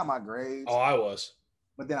mean, I got my grades. Oh, I was.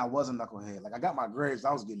 But then I was a knucklehead. Like I got my grades,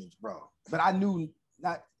 I was getting it, bro. But I knew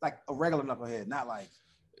not like a regular knucklehead, not like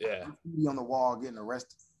be on the wall getting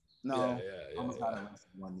arrested. No, I almost got arrested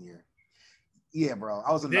 1 year. Yeah, bro.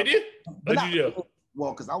 I was a Did you? What did you do?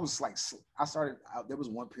 Well, because I was like, there was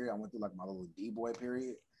one period I went through like my little D-boy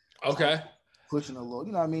period. Okay. So pushing a little,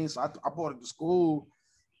 you know what I mean? So I brought it to school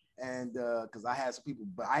and because I had some people,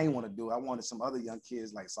 but I didn't want to do it. I wanted some other young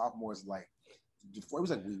kids, like sophomores, like, before it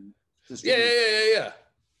was like weed. Yeah.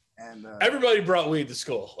 And everybody brought weed to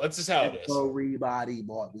school. That's just how it is. Everybody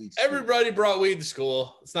bought weed. Everybody brought weed to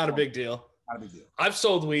school. It's not a big deal. Not a big deal. I've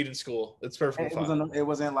sold weed in school. It's perfectly fine. It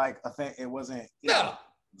wasn't like a thing. It wasn't. No.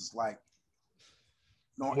 It's like.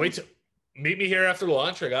 Wait till meet me here after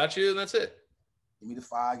lunch. I got you, and that's it. Give me the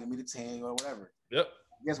 5, give me the 10, or whatever. Yep.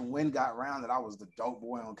 I guess when wind got around that I was the dope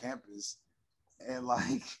boy on campus, and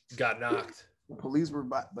like got knocked. The police were,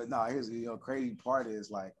 but no. Here's the crazy part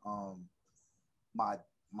is like my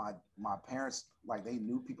my parents, like, they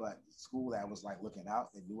knew people at school that was like looking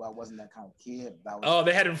out. They knew I wasn't that kind of kid. That was, oh,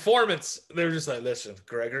 they had informants. They were just like, listen,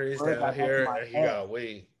 Gregory's down here, and he got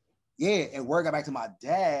weed. Yeah, and word got back to my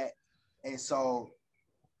dad, and so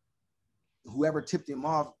whoever tipped him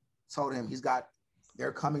off told him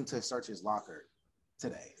they're coming to search his locker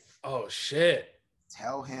today. Oh shit!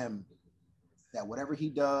 Tell him that whatever he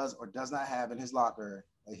does or does not have in his locker,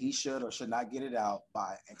 that he should or should not get it out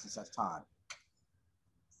by X and such time.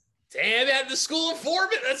 Damn, they had the school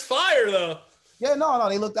informant. That's fire, though. Yeah, no,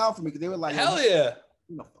 they looked out for me because they were like, hell yeah,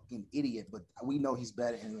 fucking idiot, but we know he's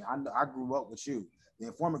better. And I grew up with you. The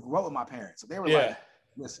informant grew up with my parents, so they were like,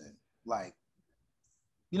 listen, like,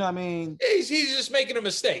 you know what I mean? He's just making a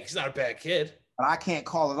mistake. He's not a bad kid. But I can't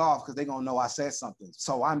call it off because they're gonna know I said something.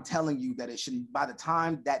 So I'm telling you that it shouldn't. By the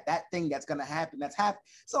time that thing that's gonna happen, that's happened.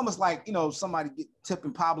 It's almost like, somebody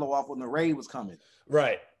tipping Pablo off when the raid was coming.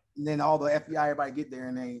 Right. And then all the FBI, everybody get there,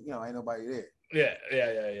 and they, ain't nobody there.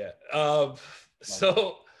 Yeah.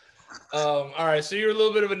 So, all right. So you're a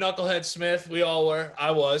little bit of a knucklehead, Smith. We all were.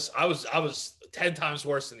 I was 10 times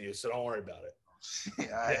worse than you. So don't worry about it.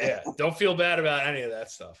 Yeah. Don't feel bad about any of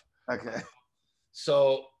that stuff. Okay.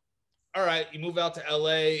 So, all right. You move out to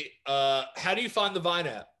LA. How do you find the Vine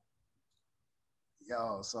app?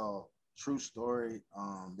 Yo, so true story.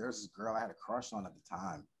 There's this girl I had a crush on at the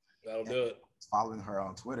time. That'll do it. Following her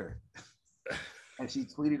on Twitter. And she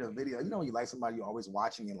tweeted a video. When you like somebody, you're always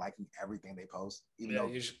watching and liking everything they post. Even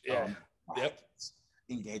though yep.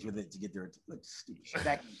 Engage with it to get their stupid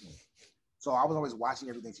shit. So I was always watching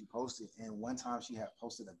everything she posted. And one time she had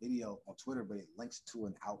posted a video on Twitter, but it links to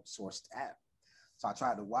an outsourced app. So I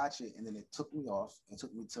tried to watch it, and then it took me off and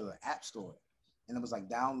took me to the app store. And it was like,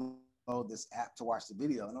 download this app to watch the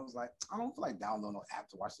video. And I was like, I don't feel like downloading no app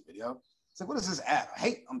to watch the video. It's like, what is this app?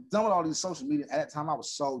 I'm done with all these social media. At that time, I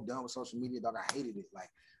was so done with social media, dog. I hated it. Like,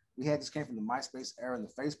 we had just came from the MySpace era and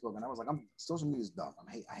the Facebook, and I was like, social media is dumb.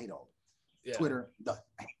 I hate all of it. Yeah. Twitter, done.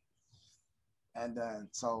 And then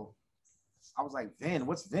so I was like, Vin,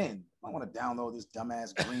 what's Vin? I don't want to download this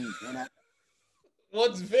dumbass green Vin app.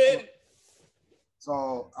 What's Vin?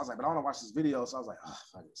 So I was like, but I want to watch this video. So I was like, oh,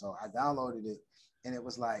 fuck it. So I downloaded it, and it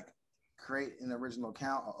was like, create an original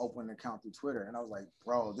account or open an account through Twitter. And I was like,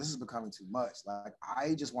 bro, this is becoming too much. Like,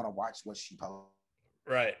 I just want to watch what she posted.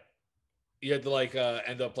 Right. You had to like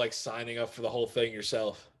end up like signing up for the whole thing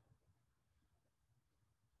yourself.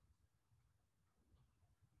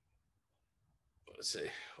 Let's see.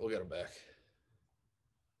 We'll get him back.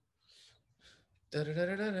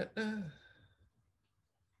 Da-da-da-da-da-da.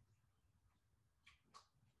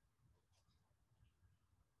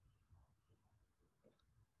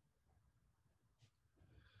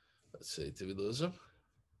 Let's see. Did we lose him?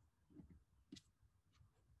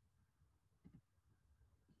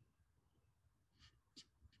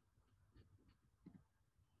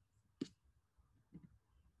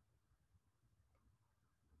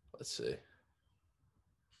 Let's see.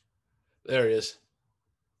 There he is.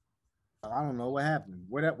 I don't know what happened.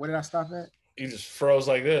 Where did I stop at? You just froze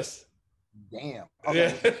like this. Damn.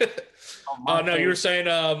 Okay. Yeah. Oh no, you were saying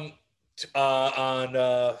on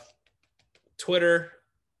Twitter,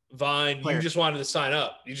 Vine, you just wanted to sign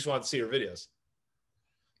up. You just wanted to see her videos.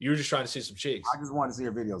 You were just trying to see some cheeks. I just wanted to see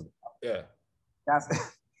her videos. Yeah. That's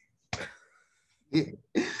yeah.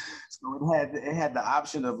 So it had the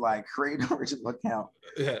option of like create an original account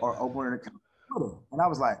or open an account. And I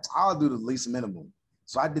was like, I'll do the least minimum.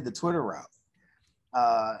 So I did the Twitter route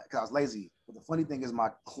because I was lazy. But the funny thing is my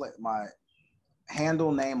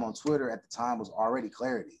handle name on Twitter at the time was already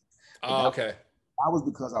Clarity. Oh, okay. That was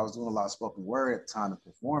because I was doing a lot of spoken word at the time and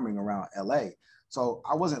performing around LA. So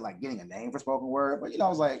I wasn't like getting a name for spoken word, but I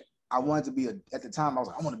was like, I wanted to be at the time, I was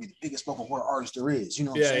like, I want to be the biggest spoken word artist there is. You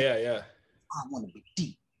know what I'm saying? Yeah. I want to be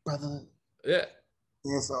deep, brother. Yeah.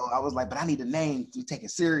 And so I was like, but I need a name to take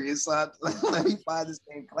it serious. So let me find this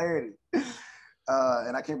name Clarity.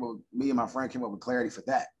 And me and my friend came up with Clarity for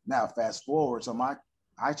that. Now, fast forward. So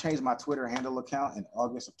I changed my Twitter handle account in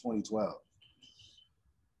August of 2012.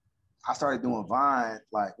 I started doing Vine,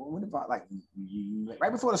 like, when did Vine, like,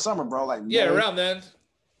 right before the summer, bro. Like, around then.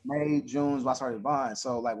 May, June is when I started Vine.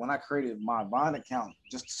 So, like, when I created my Vine account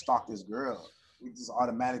just to stalk this girl, we just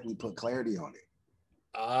automatically put Clarity on it.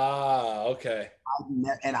 Ah, okay.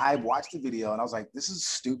 And I watched the video and I was like, this is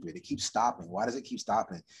stupid. It keeps stopping. Why does it keep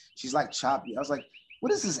stopping? She's like choppy. I was like,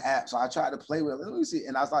 what is this app? So I tried to play with it. Let me see.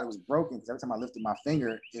 And I thought it was broken because every time I lifted my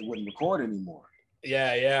finger, it wouldn't record anymore.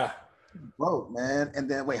 Yeah. Broke, man.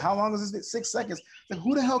 And then wait, how long is this? 6 seconds. Like,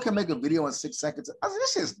 who the hell can make a video in 6 seconds? I was like,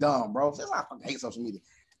 this shit's dumb, bro. I fucking hate social media.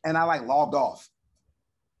 And I like logged off.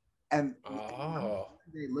 And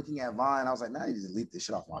looking at Vine, I was like, man, I need to delete this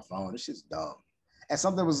shit off my phone. This shit's dumb. And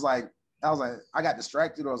something was like, I was like, I got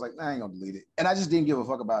distracted. I was like, nah, I ain't gonna delete it. And I just didn't give a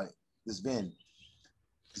fuck about it. This Vin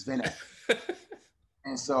app.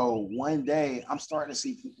 And so one day I'm starting to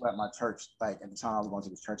see people at my church, like at the time I was going to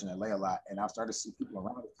this church in LA a lot, and I started to see people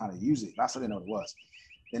around it kind of use it. But I still didn't know what it was.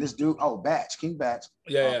 Then this dude, Batch, King Batch.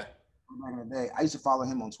 Yeah. Back in the day, I used to follow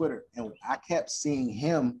him on Twitter, and I kept seeing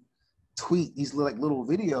him tweet these little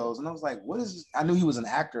videos, and I was like, "What is this?" I knew he was an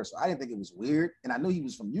actor, so I didn't think it was weird, and I knew he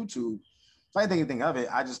was from YouTube, so I didn't think anything of it.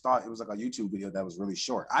 I just thought it was like a YouTube video that was really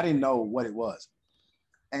short. I didn't know what it was,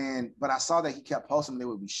 but I saw that he kept posting. They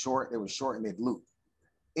would be short. They were short and they'd loop.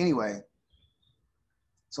 Anyway,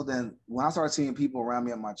 so then when I started seeing people around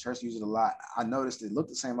me at my church use it a lot, I noticed it looked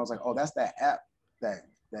the same. I was like, "Oh, that's that app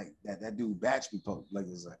that dude Batch be posting." Like,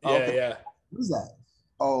 it's like, yeah. What is that?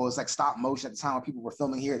 Oh, it's like stop motion at the time when people were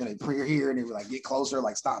filming here, then they premiere here, and they would like get closer,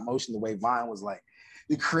 like stop motion. The way Vine was like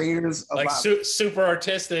the creators of like super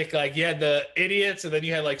artistic. Like you had the idiots, and then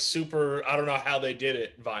you had like super. I don't know how they did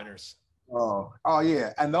it, Viners. Oh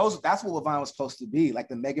yeah, and that's what Vine was supposed to be, like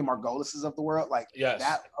the Megan Margolises of the world, like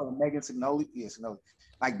that or Megan Signoli. Yes, no,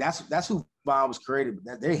 like that's who Vine was created.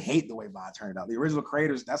 They hate the way Vine turned out. The original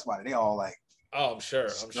creators, that's why they all like. Oh, I'm sure.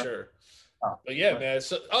 But yeah, man.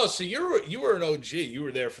 So you were an OG. You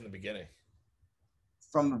were there from the beginning.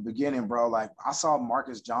 From the beginning, bro. Like I saw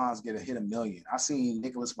Marcus Johns hit $1 million. I seen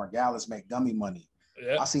Nicholas Margalis make dummy money.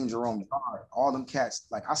 Yep. I seen Jerome Dart, all them cats.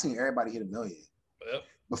 Like I seen everybody hit $1 million. Yep.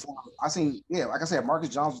 Before I seen, like I said, Marcus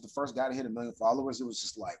Johns was the first guy to hit 1 million followers. It was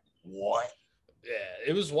just like, what? Yeah,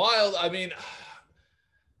 it was wild. I mean,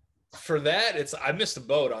 for that, I missed the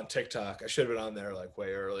boat on TikTok. I should have been on there like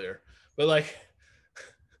way earlier. But like,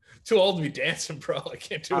 too old to be dancing, bro. I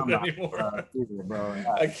can't do it anymore. Bro.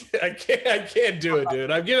 I can't do it,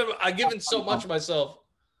 dude. I've given so much of myself.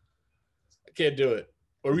 I can't do it.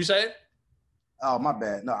 What were you saying? Oh, my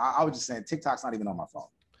bad. No, I was just saying TikTok's not even on my phone.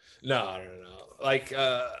 No. Like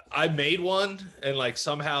I made one and like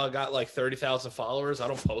somehow I got like 30,000 followers. I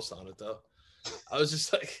don't post on it though. I was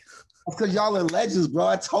just like, because y'all are legends, bro.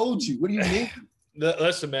 I told you. What do you mean?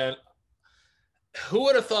 Listen, man. Who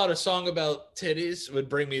would have thought a song about titties would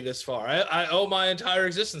bring me this far? I owe my entire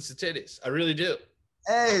existence to titties. I really do.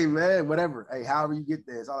 Hey, man, whatever. Hey, however you get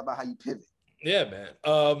there, it's all about how you pivot. Yeah,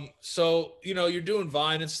 man. So, you're doing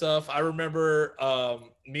Vine and stuff. I remember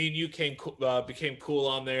me and you became cool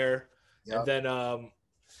on there. Yep. And then,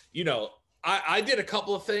 I did a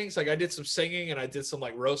couple of things. Like I did some singing and I did some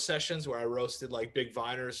like roast sessions where I roasted like big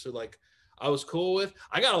Viners who like I was cool with.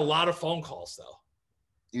 I got a lot of phone calls though.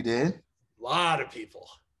 You did? A lot of people.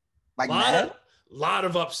 Like lot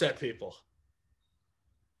of upset people.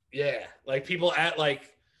 Yeah. Like people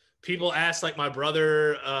asked like my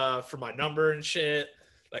brother for my number and shit.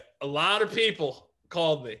 Like a lot of people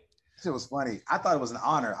called me. It was funny. I thought it was an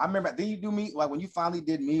honor. I remember, did you do me like when you finally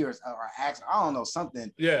did me or asked, I don't know,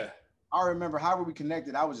 something. Yeah. I remember however we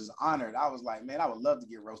connected. I was just honored. I was like, man, I would love to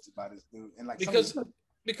get roasted by this dude. And like because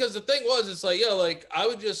the thing was, it's like, like I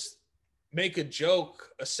would just make a joke,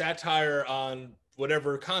 a satire on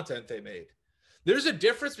whatever content they made. There's a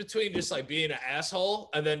difference between just like being an asshole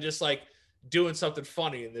and then just like doing something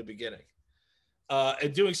funny in the beginning.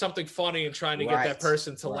 And doing something funny and trying to get that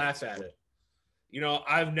person to laugh at it.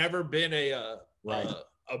 I've never been a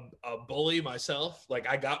bully myself. Like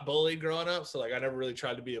I got bullied growing up. So like, I never really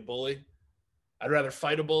tried to be a bully. I'd rather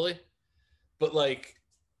fight a bully, but like,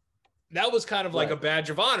 that was kind of like a badge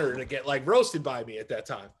of honor to get like roasted by me at that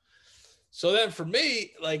time. So then for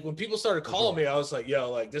me, like when people started calling me, I was like,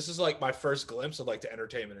 yo, like, this is like my first glimpse of like the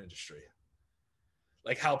entertainment industry.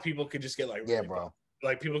 Like how people could just get like, really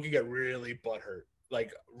like people could get really butthurt,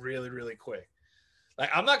 like really, really quick. Like,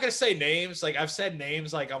 I'm not going to say names. Like I've said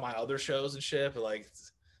names like on my other shows and shit, but like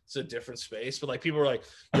it's a different space. But like people are like,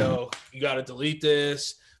 yo, you got to delete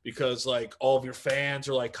this because like all of your fans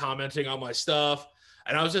are like commenting on my stuff.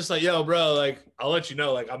 And I was just like, yo, bro, like, I'll let you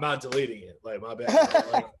know, like, I'm not deleting it. Like, my bad.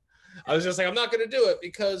 Like, I was just like, I'm not going to do it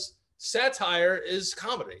because satire is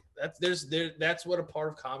comedy. That's what a part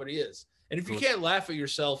of comedy is. And if you can't laugh at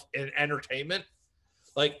yourself in entertainment,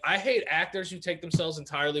 like, I hate actors who take themselves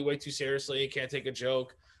entirely way too seriously and can't take a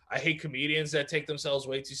joke. I hate comedians that take themselves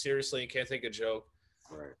way too seriously and can't take a joke.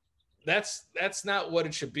 Right. That's not what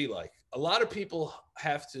it should be like. A lot of people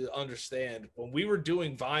have to understand when we were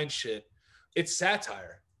doing Vine shit, it's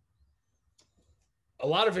satire. A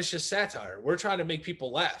lot of it's just satire. We're trying to make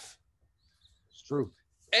people laugh. It's true.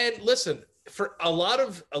 And listen, for a lot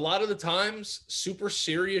of the times, super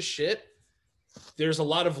serious shit, there's a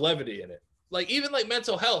lot of levity in it. Like even like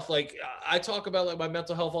mental health. Like I talk about like my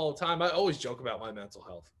mental health all the time. I always joke about my mental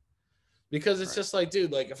health. because it's just like,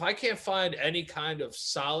 dude, like if I can't find any kind of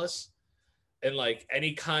solace and like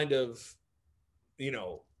any kind of, you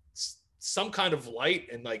know, some kind of light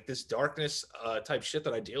and like this darkness type shit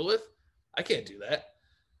that I deal with, I can't do that.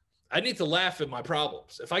 I need to laugh at my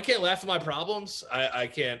problems. If I can't laugh at my problems, I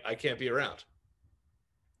can't be around.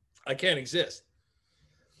 I can't exist.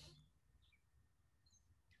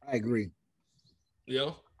 I agree. You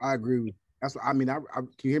know? I agree with. That's what I mean. I can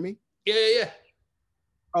you hear me? Yeah.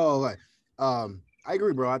 Oh, like, I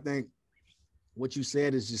agree, bro. I think what you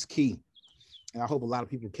said is just key, and I hope a lot of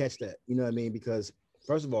people catch that. You know what I mean? Because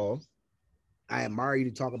first of all, I admire you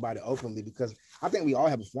to talk about it openly because I think we all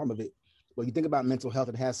have a form of it. But you think about mental health,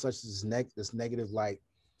 it has such this negative like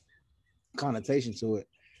connotation to it.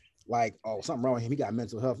 Like, oh, something wrong with him. He got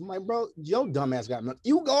mental health. I'm like, bro, your dumbass got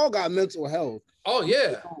you all got mental health. Oh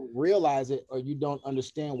yeah. You don't realize it or you don't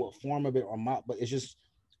understand what form of it or not, but it's just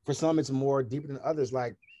for some it's more deeper than others.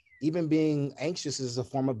 Like even being anxious is a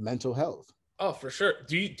form of mental health. Oh, for sure.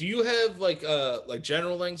 Do you have like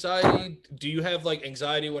general anxiety? Do you have like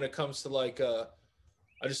anxiety when it comes to like I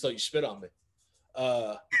just thought you spit on me.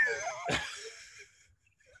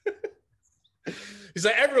 He's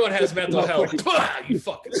like, everyone has mental health. You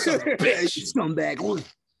fucking son of a bitch. Scumbag.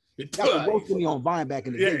 That was roasting me on Vine back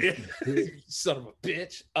in the day. Yeah. Son of a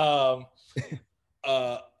bitch.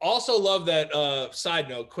 Also love that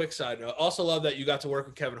quick side note. Also love that you got to work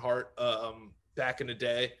with Kevin Hart back in the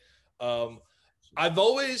day. I've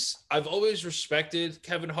always respected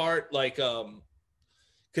Kevin Hart, like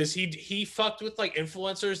because he fucked with like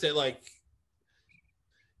influencers that like,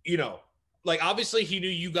 you know, like obviously he knew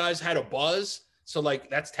you guys had a buzz, so like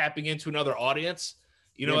that's tapping into another audience.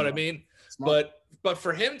 You know what I mean? Smart. But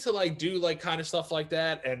for him to like do like kind of stuff like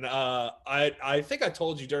that, and I think I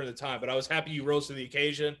told you during the time, but I was happy you rose to the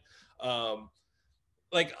occasion.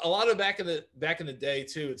 Like a lot of back in the day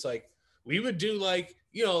too, it's like we would do like,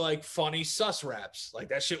 you know, like funny sus raps. Like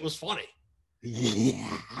that shit was funny.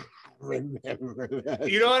 Yeah. Remember that.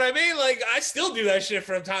 You know what I mean? Like I still do that shit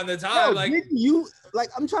from time to time. Yo, like you like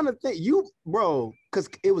I'm trying to think bro, because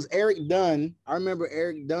it was Eric Dunn. I remember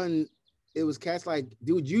Eric Dunn. It was cats like,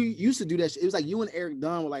 dude, you used to do that shit. It was like you and Eric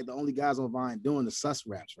Dunn were like the only guys on Vine doing the sus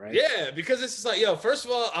raps, right? Yeah, because it's just like, yo, first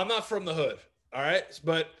of all, I'm not from the hood, all right?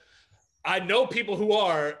 But I know people who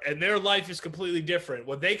are, and their life is completely different.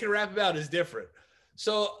 What they can rap about is different.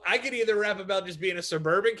 So I could either rap about just being a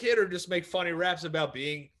suburban kid or just make funny raps about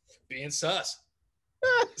being sus.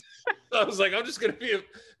 I was like, I'm just going to be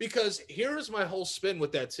because here's my whole spin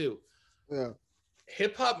with that too. Yeah.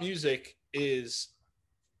 Hip hop music is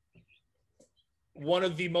one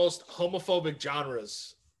of the most homophobic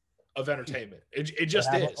genres of entertainment. It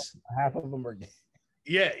just is. Half of them are gay.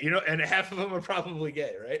 Yeah, you know, and half of them are probably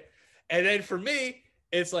gay, right? And then for me,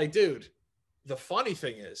 it's like, dude, the funny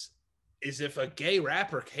thing is if a gay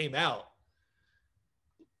rapper came out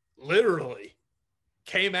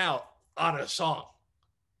on a song,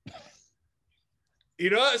 you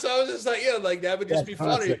know, so I was just like, yeah, like that would just be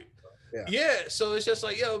funny. Yeah. So it's just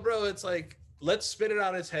like, yo, bro, it's like, let's spin it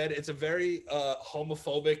on its head. It's a very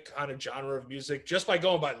homophobic kind of genre of music just by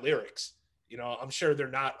going by lyrics. You know, I'm sure they're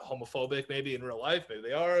not homophobic maybe in real life. Maybe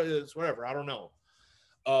they are. It's whatever. I don't know.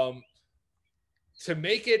 To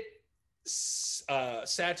make it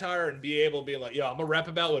satire and be able to be like, yo, I'm going to rap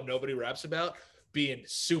about what nobody raps about, being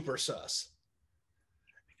super sus.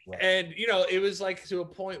 Right. And, you know, it was like to a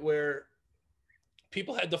point where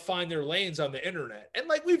people had to find their lanes on the internet. And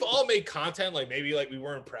like, we've all made content like maybe like we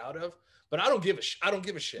weren't proud of, but I don't give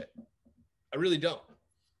a shit. I really don't.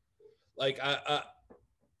 Like, I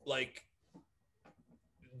like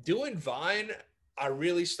doing Vine, I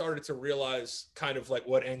really started to realize kind of like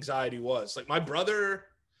what anxiety was. Like my brother,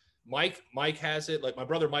 Mike has it. Like my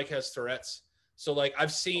brother, Mike has Tourette's. So like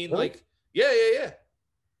I've seen like, yeah.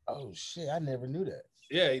 Oh shit. I never knew that.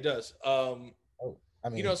 Yeah, he does. I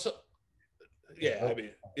mean, you know, so yeah, I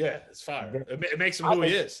mean, yeah, it's fire. It makes him who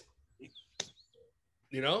he is,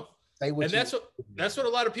 you know? And that's what a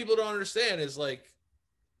lot of people don't understand is like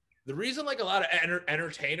the reason like a lot of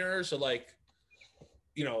entertainers are like,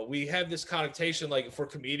 you know, we have this connotation like for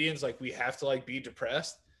comedians, like we have to like be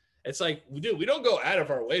depressed. It's like, we don't go out of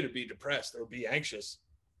our way to be depressed or be anxious.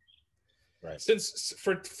 Right. Since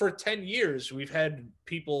for 10 years, we've had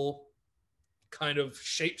people kind of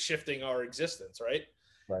shape-shifting our existence, right?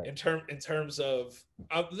 Right. In terms of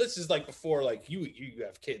this is like before, like you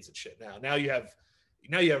have kids and shit now you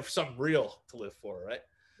have something real to live for, right?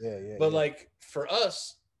 Yeah. But like for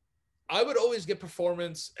us, I would always get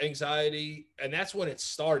performance anxiety, and that's when it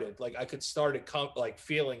started. Like I could start like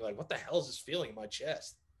feeling like, what the hell is this feeling in my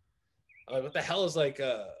chest? I'm like, what the hell is like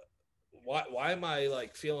why am I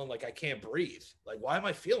like feeling like I can't breathe? Like, why am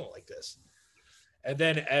I feeling like this? And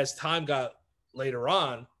then as time got later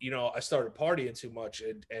on, you know, I started partying too much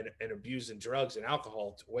and abusing drugs and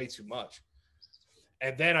alcohol way too much.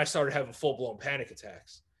 And then I started having full blown panic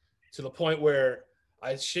attacks to the point where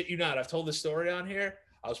I shit you not, I've told this story on here.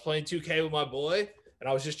 I was playing 2K with my boy and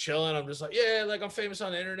I was just chilling. I'm just like, yeah, like I'm famous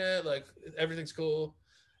on the internet, like everything's cool.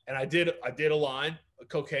 And I did a line of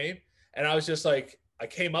cocaine, and I was just like, I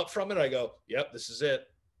came up from it. I go, yep, this is it.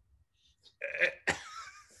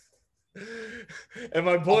 And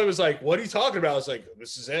my boy was like, "What are you talking about?" I was like,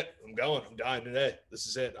 "This is it. I'm going. I'm dying today. This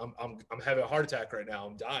is it. I'm having a heart attack right now.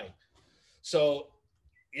 I'm dying." So,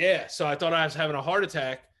 yeah. So I thought I was having a heart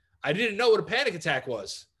attack. I didn't know what a panic attack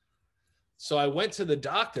was. So I went to the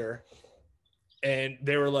doctor, and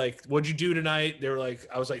they were like, "What'd you do tonight?" They were like,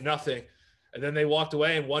 I was like, "Nothing." And then they walked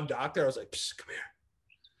away, and one doctor, I was like, "Psst, come here."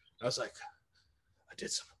 I was like, I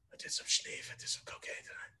did some schneef. I did some cocaine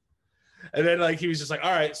tonight. And then like he was just like,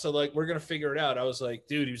 all right, so like we're gonna figure it out. I was like,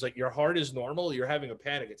 dude, he was like, your heart is normal. You're having a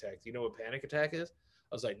panic attack. Do you know what panic attack is?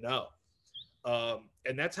 I was like, no.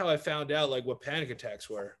 And that's how I found out like what panic attacks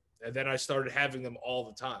were. And then I started having them all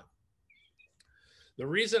the time. The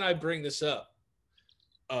reason I bring this up,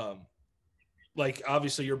 like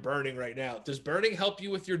obviously you're burning right now. Does burning help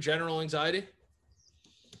you with your general anxiety?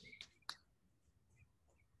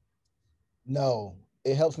 No,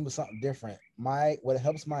 it helps me with something different. What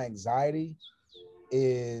helps my anxiety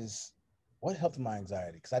is what helped my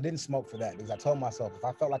anxiety, because I didn't smoke for that, because I told myself if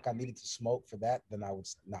I felt like I needed to smoke for that, then I would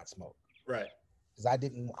not smoke. Right. Because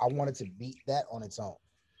I wanted to beat that on its own.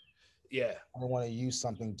 Yeah. I don't want to use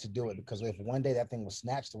something to do it, because if one day that thing was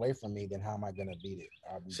snatched away from me, then how am I going to beat it?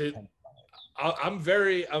 I'll be dependent on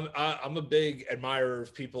it. I'm a big admirer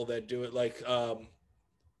of people that do it. Like,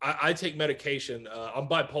 I take medication. I'm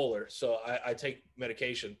bipolar, so I take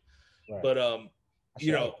medication. Right. But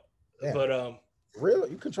you know, yeah. but really,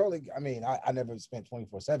 you control it. I mean, I never spent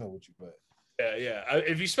 24/7 with you, but yeah.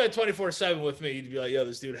 If you spent 24/7 with me, you'd be like, yo,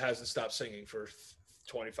 this dude hasn't stopped singing for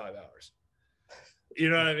 25 hours. You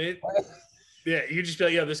know what I mean? Yeah, you just be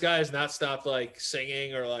like, yeah, this guy has not stopped like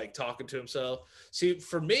singing or like talking to himself. See,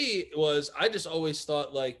 for me, it was I just always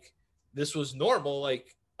thought like this was normal,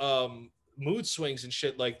 like mood swings and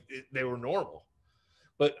shit, like they were normal.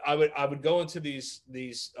 But I would go into these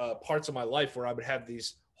parts of my life where I would have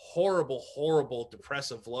these horrible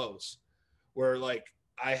depressive lows, where like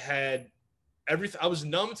I had everything. I was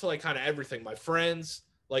numb to like kind of everything, my friends,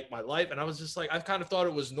 like my life, and I was just like I kind of thought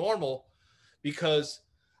it was normal because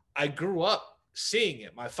I grew up seeing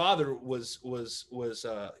it. My father was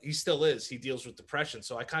he still is. He deals with depression,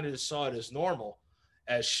 so I kind of just saw it as normal,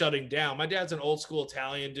 as shutting down. My dad's an old school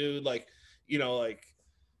Italian dude, like like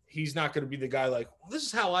he's not going to be the guy like well, this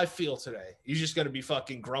is how I feel today. He's just going to be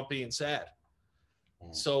fucking grumpy and sad.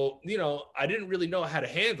 So I didn't really know how to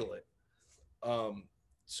handle it.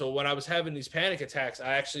 So when I was having these panic attacks,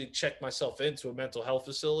 I actually checked myself into a mental health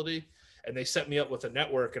facility, and they set me up with a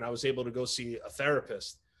network, and I was able to go see a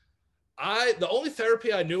therapist. The only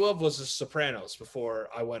therapy I knew of was The Sopranos before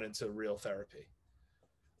I went into real therapy.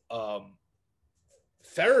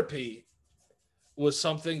 Therapy was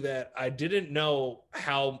something that I didn't know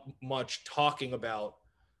how much talking about,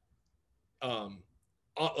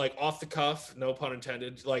 like off the cuff, no pun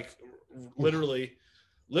intended, like literally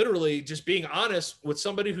just being honest with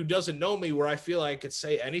somebody who doesn't know me, where I feel like I could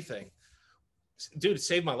say anything. Dude, it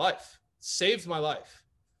saved my life. Saved my life.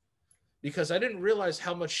 Because I didn't realize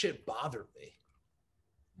how much shit bothered me.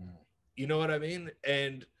 You know what I mean?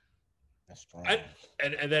 And that's strong.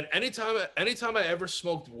 And then anytime I ever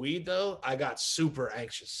smoked weed, though, I got super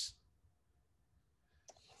anxious.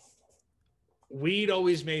 Weed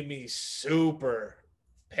always made me super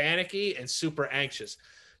panicky and super anxious,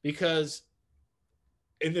 because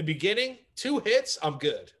in the beginning, 2 hits, I'm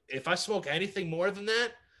good. If I smoke anything more than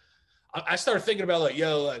that, I start thinking about like,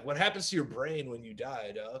 yo, like what happens to your brain when you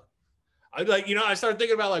die, dog? I started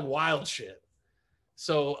thinking about like wild shit.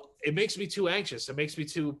 So it makes me too anxious. It makes me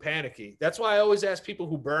too panicky. That's why I always ask people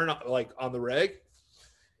who burn like on the reg,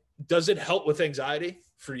 does it help with anxiety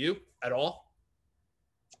for you at all?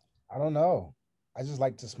 I don't know. I just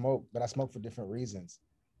like to smoke, but I smoke for different reasons.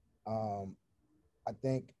 I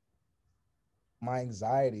think my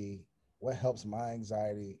anxiety, what helps my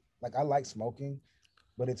anxiety, like I like smoking,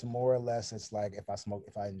 but it's more or less, it's like if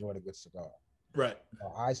I enjoyed a good cigar. Right.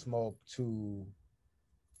 I smoke to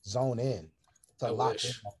zone in, to lock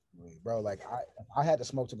in, bro. Like I had to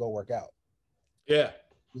smoke to go work out. Yeah.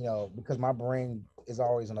 Because my brain is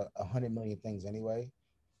always on 100 million things anyway.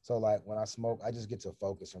 So like when I smoke, I just get to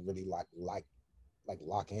focus and really lock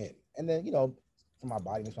in. And then for my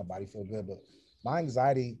body, makes my body feel good. But my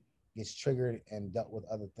anxiety gets triggered and dealt with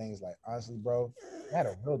other things. Like honestly, bro, I had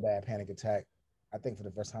a real bad panic attack. I think for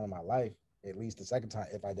the first time in my life, at least the second time.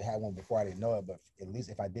 If I had one before, I didn't know it, but at least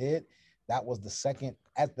if I did, that was the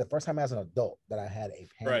first time as an adult that I had a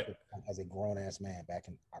panic attack as a grown ass man back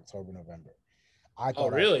in October, November. I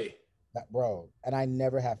thought, really? Bro, and I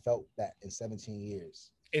never have felt that in 17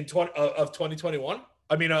 years. In 2021?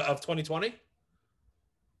 I mean, of 2020?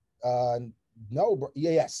 No, bro.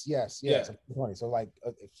 Yes. Yeah. 2020. So like,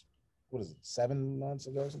 what is it? 7 months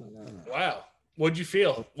ago? Something like that. Wow. What'd you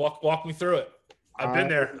feel? Walk me through it. I've been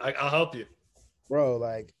there. I'll help you, bro.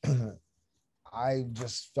 Like, I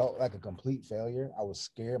just felt like a complete failure. I was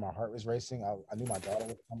scared. My heart was racing. I knew my daughter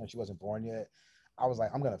was coming. She wasn't born yet. I was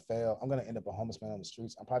like, I'm gonna fail. I'm gonna end up a homeless man on the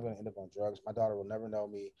streets. I'm probably gonna end up on drugs. My daughter will never know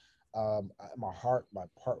me.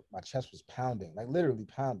 My chest was pounding, like literally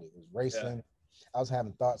pounding. It was racing. Yeah. I was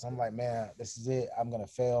having thoughts. I'm like, man, this is it. I'm gonna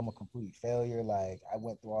fail. I'm a complete failure. Like I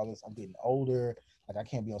went through all this. I'm getting older. Like I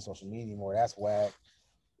can't be on social media anymore. That's whack.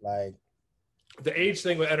 Like the age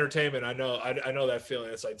thing with entertainment, I know that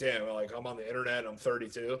feeling. It's like, damn, like I'm on the internet. I'm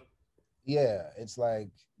 32. Yeah, it's like,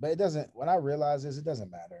 but it doesn't. When I realize this, it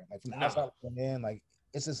doesn't matter. Like from the outside looking in, like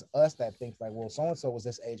it's just us that thinks like, well, so and so was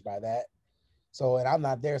this age by that. So, and I'm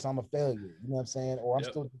not there, so I'm a failure. You know what I'm saying? Or I'm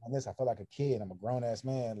still doing this. I feel like a kid. I'm a grown ass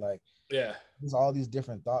man. Like, yeah, there's all these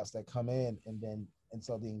different thoughts that come in, and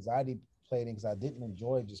so the anxiety played in because I didn't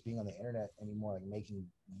enjoy just being on the internet anymore, like making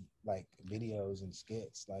like videos and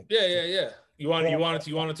skits. Like, yeah. You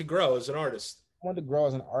wanted to grow as an artist. I wanted to grow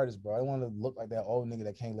as an artist, bro. I wanted to look like that old nigga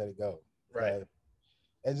that can't let it go. Right. Like,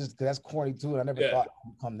 it's just that's corny too. And I never thought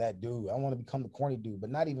I'd become that dude. I want to become the corny dude, but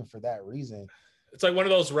not even for that reason. It's like one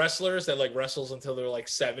of those wrestlers that like wrestles until they're like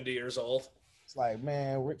 70 years old. It's like,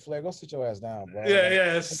 man, Ric Flair, go sit your ass down, bro.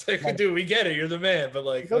 Yeah. It's like, dude, we get it. You're the man, but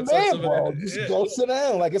like, the man, bro. Just go sit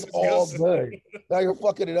down. Like it's all good. Now you're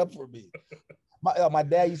fucking it up for me. My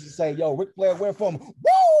dad used to say, "Yo, Ric Flair, where from?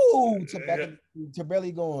 Woo!" To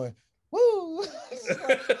barely going, woo.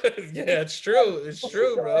 Yeah, it's true. It's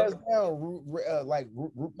true, bro. Down, like,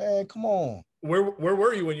 man, come on. Where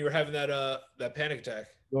were you when you were having that panic attack?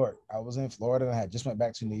 New York. I was in Florida and I had just went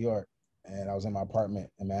back to New York, and I was in my apartment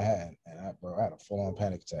in Manhattan, and I had a full-on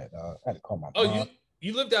panic attack. I had to call my mom. Oh,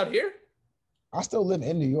 you lived out here? I still live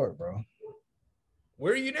in New York, bro.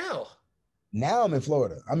 Where are you now? Now I'm in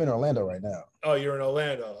Florida. I'm in Orlando right now. Oh, you're in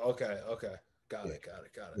Orlando. Okay. Got it.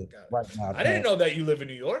 Right now, I didn't know that you live in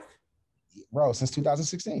New York. Bro, since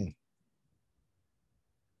 2016.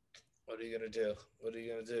 What are you gonna do?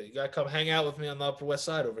 You gotta come hang out with me on the Upper West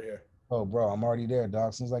Side over here. Oh, bro, I'm already there, dog.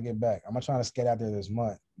 As soon as I get back, I'm trying to skate out there this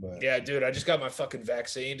month. But yeah, dude, I just got my fucking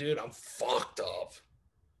vaccine, dude. I'm fucked up.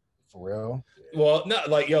 For real? Well, no,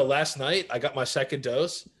 like last night I got my second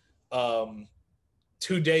dose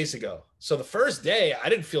 2 days ago. So the first day I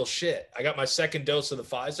didn't feel shit. I got my second dose of the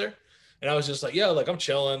Pfizer. And I was just like, like I'm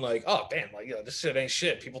chilling, like, oh damn, like this shit ain't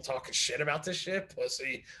shit. People talking shit about this shit,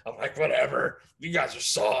 pussy. I'm like, whatever. You guys are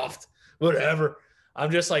soft, whatever.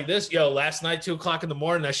 I'm just like this. Last night, 2:00 in the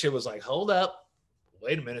morning, that shit was like, hold up.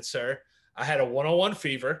 Wait a minute, sir. I had a 101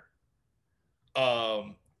 fever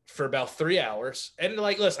for about 3 hours. And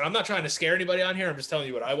like, listen, I'm not trying to scare anybody on here. I'm just telling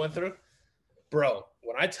you what I went through. Bro,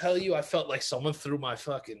 when I tell you I felt like someone threw my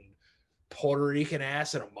fucking Puerto Rican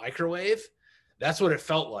ass in a microwave, that's what it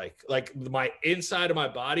felt like. Like my inside of my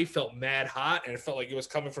body felt mad hot, and it felt like it was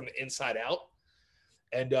coming from the inside out.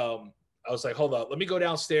 And I was like, hold up, let me go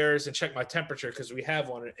downstairs and check my temperature, because we have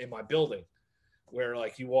one in my building where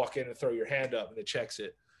like you walk in and throw your hand up and it checks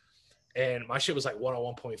it. And my shit was like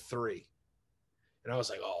 101.3. And I was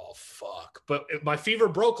like, oh, fuck. But my fever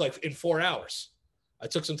broke like in 4 hours. I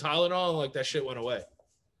took some Tylenol and like that shit went away.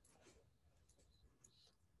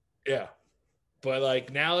 Yeah. But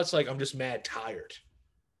like now it's like I'm just mad tired.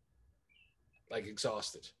 Like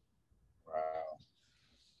exhausted. Wow.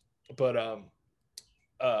 But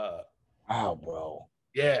wow, bro.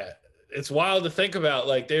 Yeah. It's wild to think about.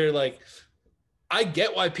 Like they're like, I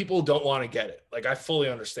get why people don't want to get it. Like I fully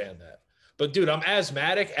understand that. But dude, I'm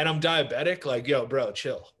asthmatic and I'm diabetic. Like, yo, bro,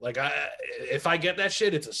 chill. Like if I get that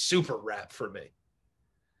shit, it's a super wrap for me.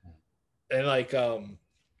 And like I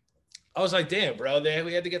was like, damn, bro,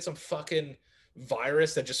 we had to get some fucking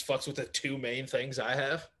virus that just fucks with the two main things I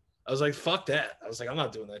have. I was like, fuck that. I was like, I'm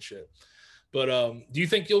not doing that shit. But do you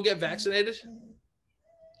think you'll get vaccinated?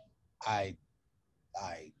 I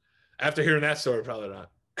after hearing that story, probably not.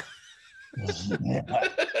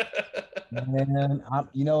 Man,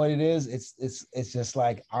 you know what it is? It's just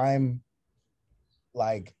like I'm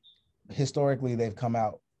like historically they've come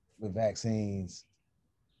out with vaccines.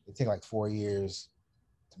 It take like 4 years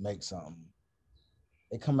to make something.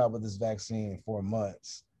 they come out with this vaccine in 4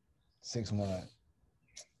 months, 6 months.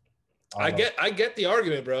 I get the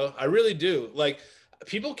argument, bro. I really do. Like,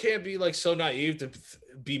 people can't be like so naive to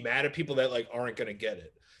be mad at people that like aren't gonna get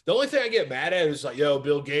it. The only thing I get mad at is like, yo,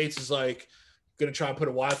 Bill Gates is like gonna try and put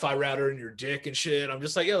a Wi-Fi router in your dick and shit. I'm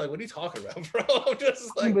just like, yo, like, what are you talking about, bro? I'm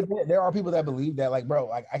just like, but there are people that believe that, like, bro,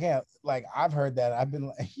 like I can't, like, I've heard that. I've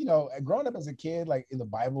been, you know, growing up as a kid, like in the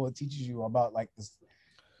Bible, it teaches you about like this,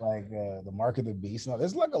 like the mark of the beast. You know,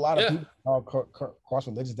 there's like a lot of people cross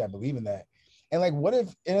religions that believe in that. And like, what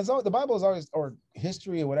if, and it's all, the Bible is always, or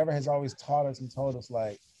history or whatever has always taught us and told us,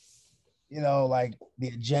 like, you know, like the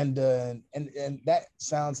agenda, and that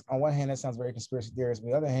sounds, on one hand, that sounds very conspiracy theorist. On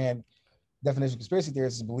the other hand, definition of conspiracy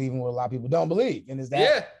theorist is believing what a lot of people don't believe. And is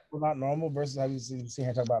that not normal versus how you see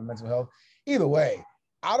here talk about mental health? Either way,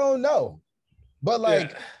 I don't know. But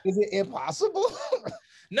like, is it impossible?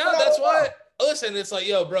 No, that's why. Listen, it's like,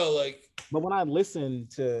 yo, bro, like. But when I listen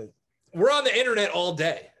to. We're on the internet all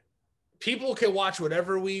day. People can watch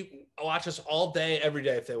whatever we watch us all day, every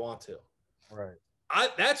day if they want to. Right.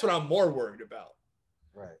 That's what I'm more worried about.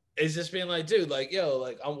 Right. Is just being like, dude, like, yo,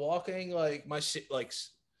 like I'm walking, like my, like,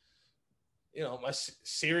 you know, my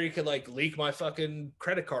Siri could like leak my fucking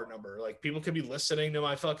credit card number. Like people could be listening to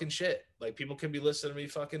my fucking shit. Like people could be listening to me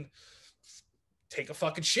fucking take a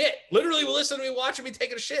fucking shit. Literally will listen to me watching me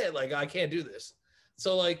taking a shit. Like I can't do this.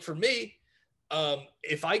 So like for me,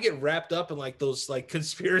 if I get wrapped up in like those like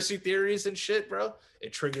conspiracy theories and shit, bro,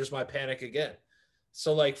 it triggers my panic again.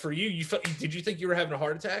 So like for you, did you think you were having a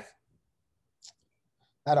heart attack?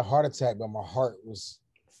 Not a heart attack, but my heart was,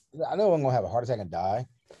 I know I'm gonna have a heart attack and die.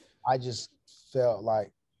 I just felt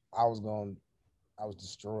like I was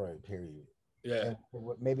destroyed, period. Yeah. And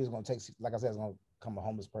maybe it's gonna take, like I said, it's gonna become a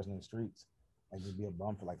homeless person in the streets, like just be a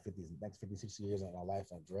bum for like next 50, 60 years of my life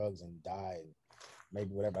on drugs and die and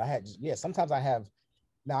maybe whatever. I had sometimes I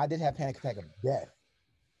did have panic attack of death.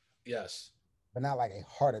 Yes. But not like a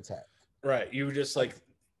heart attack. Right. You were just like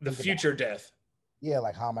the future death. Yeah,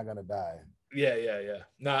 like how am I gonna die? Yeah.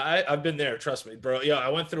 No, I've been there, trust me, bro. Yeah, I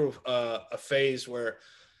went through a phase where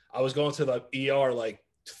I was going to the ER like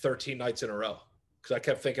 13 nights in a row because I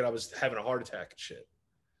kept thinking I was having a heart attack and shit.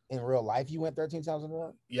 In real life, you went 13 times in a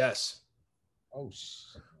row? Yes. Oh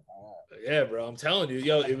shit. Yeah, bro. I'm telling you,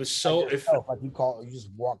 yo, it was so. Like you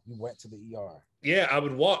went to the ER. Yeah, I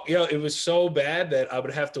would walk. Yo, it was so bad that I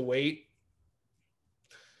would have to wait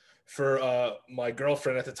for my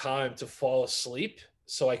girlfriend at the time to fall asleep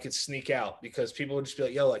so I could sneak out because people would just be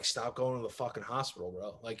like, yo, like stop going to the fucking hospital,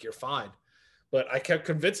 bro. Like you're fine. But I kept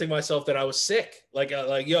convincing myself that I was sick. Like,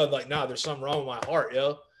 yo, like, nah, there's something wrong with my heart,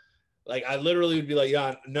 yo. Like, I literally would be like,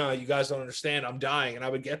 yeah, no, you guys don't understand. I'm dying. And I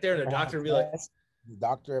would get there and the doctor would be like, the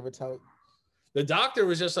doctor ever tell you? The doctor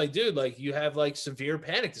was just like, dude, like you have like severe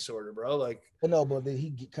panic disorder, bro. Like, well, no, but did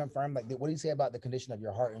he confirm? Like, what did he say about the condition of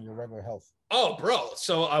your heart and your regular health? Oh, bro.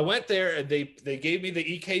 So I went there and they gave me the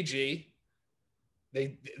EKG.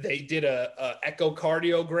 They did a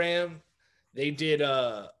echocardiogram. They did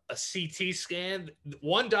a CT scan.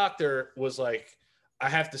 One doctor was like, I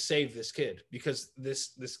have to save this kid because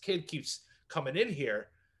this kid keeps coming in here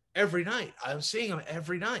every night. I'm seeing him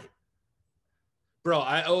every night. Bro,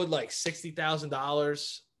 I owed like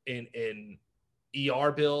 $60,000 in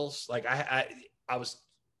ER bills. Like I was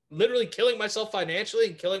literally killing myself financially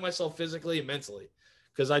and killing myself physically and mentally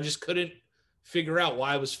because I just couldn't figure out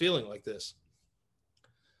why I was feeling like this.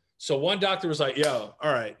 So one doctor was like, yo,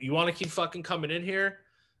 all right, you want to keep fucking coming in here?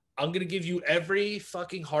 I'm going to give you every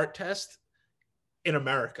fucking heart test in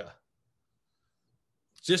America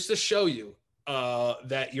just to show you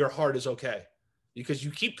that your heart is okay because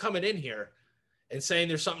you keep coming in here and saying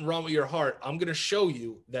there's something wrong with your heart. I'm going to show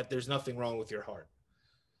you that there's nothing wrong with your heart.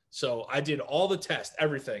 So I did all the tests,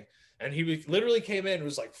 everything. And he literally came in and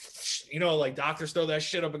was like, you know, like doctors throw that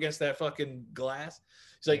shit up against that fucking glass.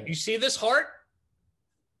 He's like, you see this heart?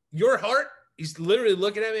 Your heart? He's literally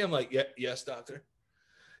looking at me. I'm like, yeah, yes, doctor.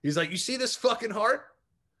 He's like, you see this fucking heart?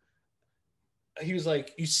 He was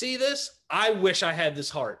like, you see this? I wish I had this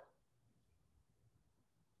heart.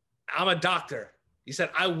 I'm a doctor. He said,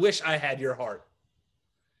 I wish I had your heart.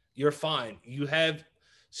 You're fine. You have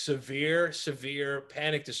severe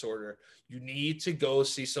panic disorder. You need to go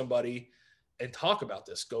see somebody and talk about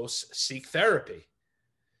this. Go seek therapy.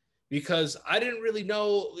 Because I didn't really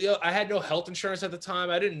know, you know, I had no health insurance at the time.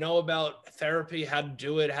 I didn't know about therapy, how to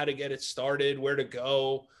do it, how to get it started, where to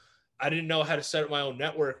go. I didn't know how to set up my own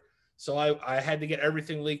network. So I had to get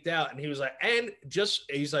everything leaked out. And he was like,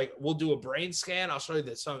 he's like, we'll do a brain scan. I'll show you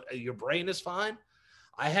that your brain is fine.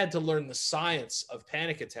 I had to learn the science of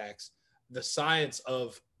panic attacks, the science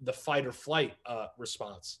of the fight or flight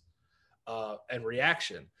response. and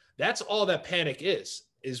reaction. That's all that panic is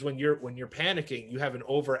when you're panicking, you have an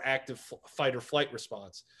overactive fight or flight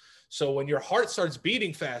response. So when your heart starts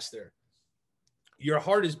beating faster, your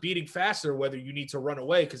heart is beating faster, whether you need to run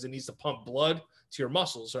away because it needs to pump blood to your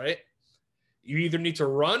muscles, right? You either need to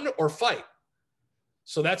run or fight.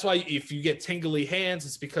 So that's why if you get tingly hands,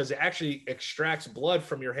 it's because it actually extracts blood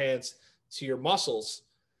from your hands to your muscles.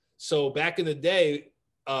 So back in the day,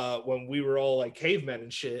 when we were all like cavemen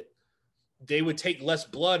and shit, they would take less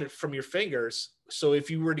blood from your fingers. So if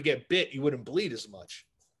you were to get bit, you wouldn't bleed as much.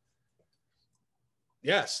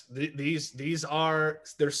 Yes, these are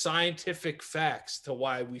there's scientific facts to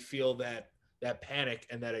why we feel that panic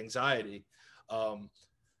and that anxiety.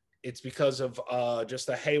 It's because of just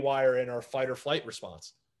a haywire in our fight or flight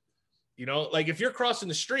response. You know, like if you're crossing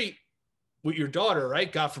the street with your daughter,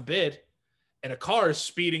 right? God forbid, and a car is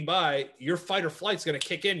speeding by, your fight or flight's going to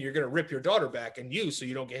kick in. You're going to rip your daughter back and you, so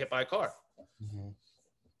you don't get hit by a car. Mm-hmm.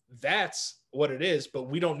 That's what it is, but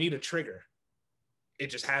we don't need a trigger. It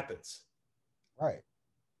just happens. Right.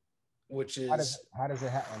 Which is how does it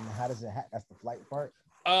happen? How does it happen? That's the flight part.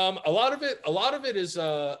 A lot of it is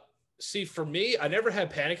see, for me, I never had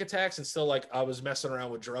panic attacks until like I was messing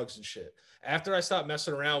around with drugs and shit. After I stopped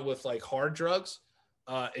messing around with like hard drugs,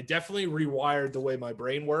 it definitely rewired the way my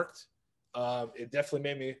brain worked. It definitely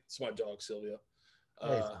made me, it's my dog, Sylvia.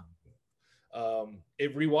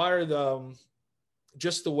 It rewired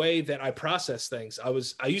just the way that I process things.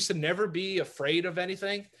 I used to never be afraid of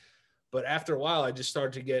anything, but after a while I just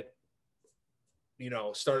started to get,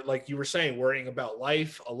 start, like you were saying, worrying about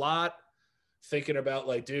life a lot, thinking about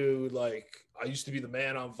like, dude, like I used to be the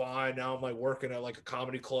man on Vine. Now I'm like working at like a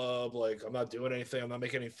comedy club. Like I'm not doing anything. I'm not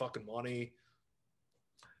making any fucking money.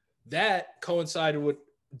 That coincided with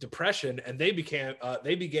depression, and they began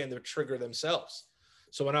to trigger themselves.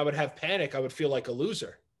 So when I would have panic, I would feel like a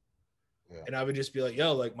loser. Yeah. And I would just be like,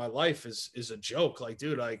 yo, like my life is a joke. Like,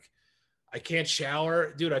 dude, like I can't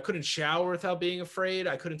shower. Dude, I couldn't shower without being afraid.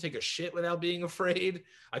 I couldn't take a shit without being afraid.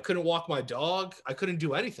 I couldn't walk my dog. I couldn't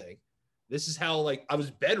do anything. This is how, like, I was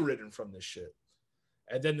bedridden from this shit.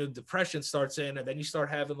 And then the depression starts in, and then you start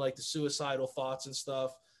having like the suicidal thoughts and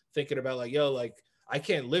stuff, thinking about like, yo, like I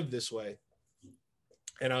can't live this way.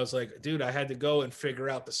 And I was like, dude, I had to go and figure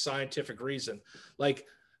out the scientific reason. Like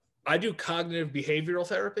I do cognitive behavioral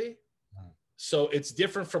therapy. So it's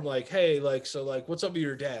different from like, hey, like, so like, what's up with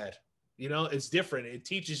your dad? It's different. It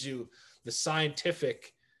teaches you the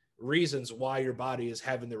scientific reasons why your body is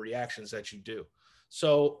having the reactions that you do.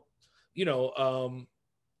 So,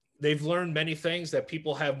 they've learned many things, that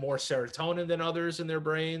people have more serotonin than others in their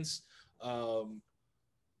brains. A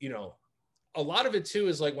lot of it too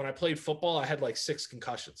is like when I played football, I had like 6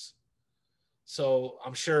 concussions. So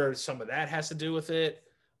I'm sure some of that has to do with it.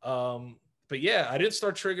 But yeah, I didn't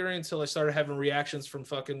start triggering until I started having reactions from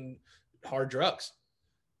fucking hard drugs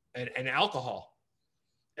and alcohol.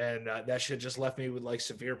 And that shit just left me with like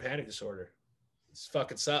severe panic disorder. It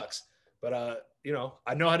fucking sucks. But,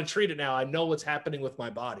 I know how to treat it now. I know what's happening with my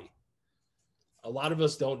body. A lot of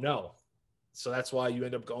us don't know. So that's why you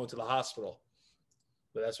end up going to the hospital.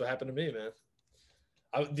 But that's what happened to me, man.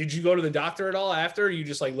 Did you go to the doctor at all after, or you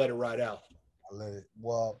just like let it ride out? I let it.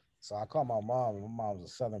 Well, so I called my mom. My mom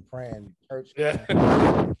was a Southern praying church. Yeah.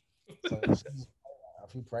 So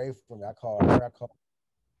she prayed for me. I called her. I called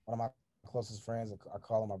one of my closest friends. I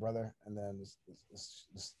called my brother, and then this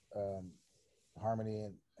Harmony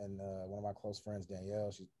and one of my close friends,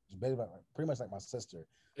 Danielle. She's basically pretty much like my sister.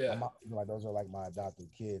 Yeah. My mom, like those are like my adopted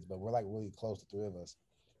kids, but we're like really close, the 3 of us,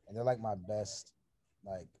 and they're like my best,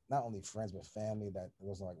 like not only friends but family. That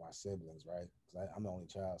wasn't like my siblings, right? Because I'm the only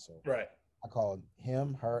child, so right. I called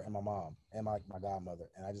him, her, and my mom, and my godmother,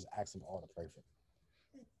 and I just asked them all to pray for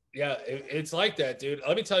me. Yeah, it's like that, dude.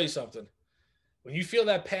 Let me tell you something. When you feel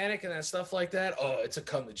that panic and that stuff like that, oh, it's a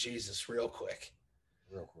come to Jesus real quick.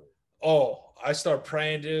 Real quick. Oh, I start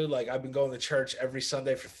praying, dude. Like I've been going to church every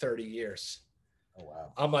Sunday for 30 years. Oh,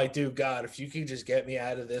 wow. I'm like, dude, God, if you can just get me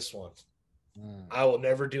out of this one, I will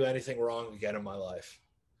never do anything wrong again in my life.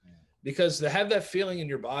 Because to have that feeling in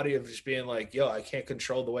your body of just being like, yo, I can't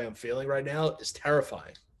control the way I'm feeling right now is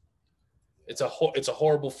terrifying. It's a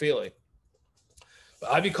horrible feeling. But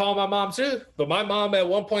I'd be calling my mom too. But my mom at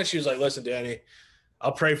one point, she was like, listen, Danny,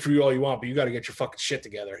 I'll pray for you all you want, but you got to get your fucking shit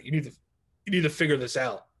together. You need to figure this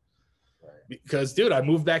out. Right. Because, dude, I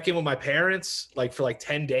moved back in with my parents like for like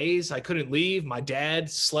 10 days. I couldn't leave. My dad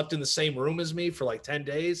slept in the same room as me for like 10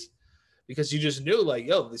 days because you just knew like,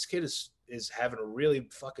 yo, this kid is having a really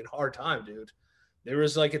fucking hard time, dude. There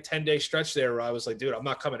was like a 10-day stretch there where I was like, dude, I'm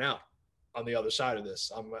not coming out on the other side of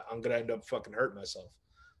this. I'm going to end up fucking hurting myself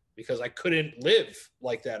because I couldn't live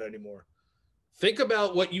like that anymore. Think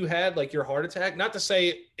about what you had, like your heart attack. Not to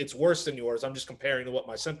say it's worse than yours. I'm just comparing to what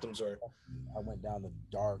my symptoms are. I went down the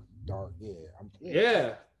dark.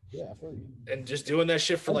 Yeah, Yeah. I feel you. And just doing that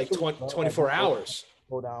shit for like 24 hours.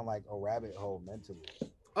 Go down like a rabbit hole mentally.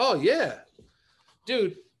 Oh, yeah.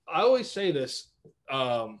 Dude, I always say this.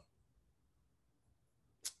 The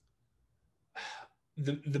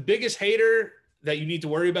biggest hater that you need to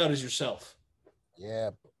worry about is yourself.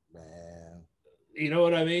 Yeah, man. You know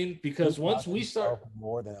what I mean? Because once we start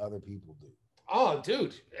more than other people do. Oh,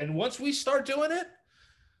 dude. And once we start doing it,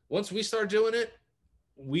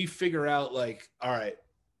 we figure out like, all right,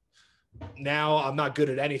 now I'm not good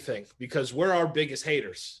at anything because we're our biggest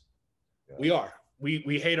haters. Yeah. We are.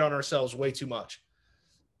 We hate on ourselves way too much.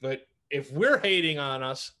 But if we're hating on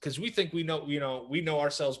us because we think we know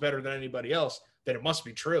ourselves better than anybody else, then it must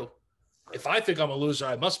be true. If I think I'm a loser,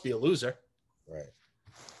 I must be a loser. Right.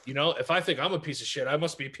 You know, if I think I'm a piece of shit, I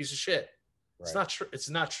must be a piece of shit. Right. It's not true. It's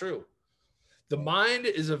not true. The mind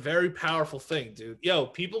is a very powerful thing, dude. Yo,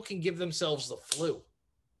 people can give themselves the flu.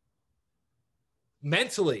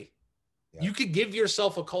 Mentally, you could give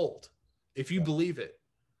yourself a cold if you believe it.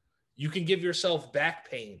 You can give yourself back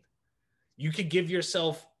pain. You could give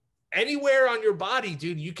yourself anywhere on your body,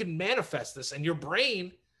 dude. You can manifest this, and your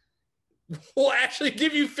brain will actually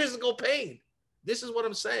give you physical pain. This is what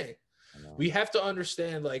I'm saying. We have to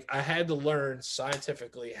understand, like, I had to learn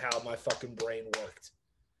scientifically how my fucking brain worked.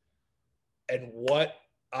 And what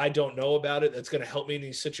I don't know about it that's going to help me in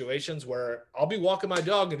these situations where I'll be walking my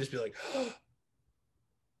dog and just be like,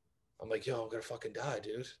 I'm like, yo, I'm going to fucking die,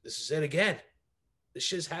 dude. This is it again. This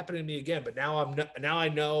shit's happening to me again. But now I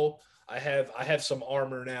know I have some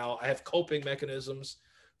armor now. I have coping mechanisms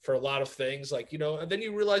for a lot of things, like, you know, and then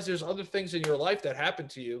you realize there's other things in your life that happen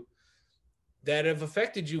to you that have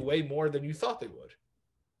affected you way more than you thought they would.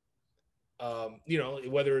 You know,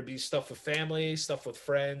 whether it be stuff with family, stuff with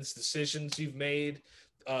friends, decisions you've made,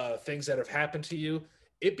 things that have happened to you,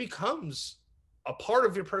 it becomes a part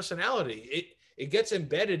of your personality. It gets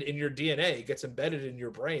embedded in your DNA. It gets embedded in your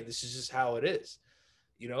brain. This is just how it is,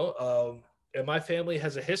 you know? And my family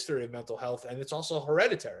has a history of mental health, and it's also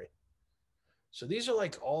hereditary. So these are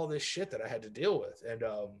like all this shit that I had to deal with. And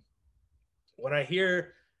when I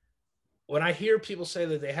hear people say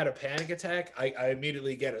that they had a panic attack, I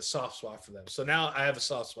immediately get a soft spot for them. So now I have a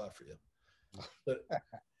soft spot for you. But,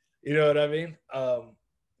 you know what I mean?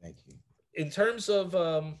 Thank you. In terms of,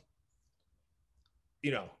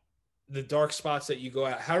 you know, the dark spots that you go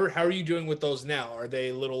out, how are you doing with those now? Are they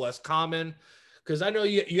a little less common? Because I know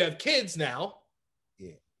you have kids now.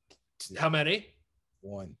 Yeah. How many?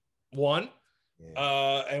 One.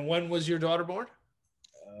 Yeah. And when was your daughter born?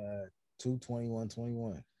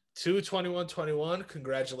 2/21/21. 2/21/21.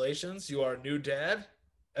 Congratulations. You are a new dad.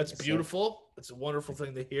 That's beautiful. It's a wonderful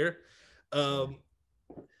thing to hear.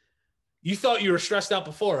 You thought you were stressed out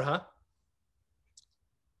before, huh?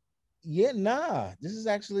 Yeah, nah. This has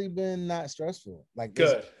actually been not stressful. Like,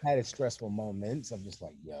 good. Had its stressful moments. I'm just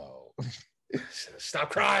like, yo. Stop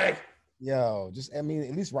crying. Yo, just, I mean,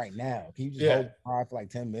 at least right now. Can you just hold the cry for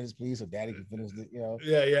like 10 minutes, please, so daddy can finish it, you know?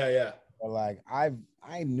 Yeah. But like, I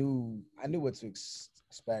knew what to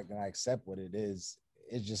expect, and I accept what it is.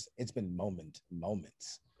 It's been moments.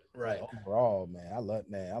 Right. But overall, man, I love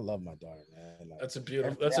my daughter, man. Like, that's a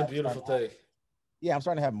beautiful thing. Yeah, I'm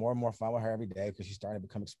starting to have more and more fun with her every day because she's starting to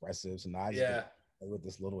become expressive. So now I just get with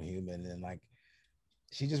this little human, and like,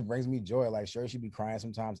 she just brings me joy. Like, sure, she'd be crying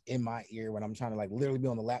sometimes in my ear when I'm trying to like literally be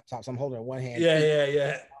on the laptop. So I'm holding her one hand.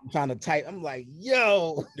 Yeah. I'm trying to type. I'm like,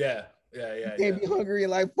 yo. Yeah. You can't be hungry in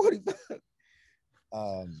like 45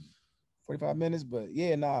 minutes, but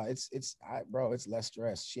yeah, nah, it's less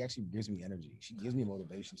stress. She actually gives me energy. She gives me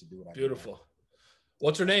motivation to do what I do. Beautiful.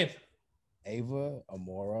 What's her name? Ava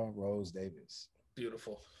Amora Rose Davis.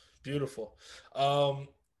 Beautiful.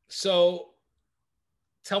 So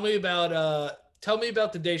tell me about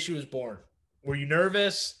the day she was born. Were you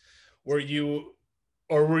nervous? Were you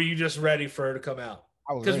just ready for her to come out?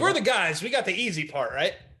 Because we're the guys, we got the easy part,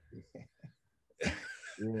 right?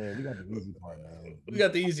 Yeah, we got the easy part, man. We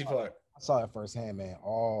got the easy part. I saw it firsthand, man.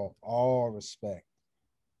 All respect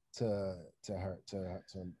to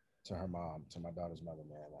her mom, to my daughter's mother,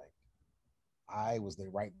 man. Like, I was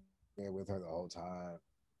there right there with her the whole time,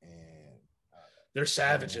 and they're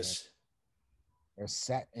savages. And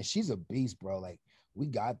she's a beast, bro. Like, we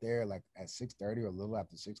got there like at 6:30 or a little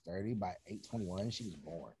after 6:30. By 8:21, she was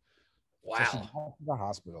born. Wow. So she went to the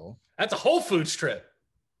hospital. That's a Whole Foods trip,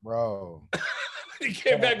 bro. He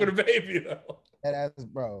came back with a baby, though. That ass,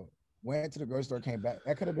 bro. Went to the grocery store, came back.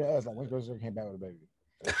 That could have been us. Like, went to the grocery store, came back with a baby.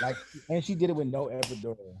 Like, and she did it with no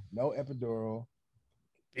epidural.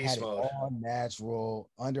 Beast it mode. all natural,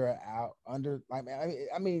 under an hour, under like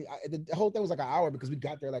the whole thing was like an hour because we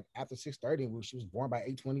got there like after 6:30 and she was born by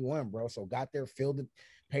 8:21, bro. So got there, filled the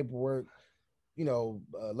paperwork,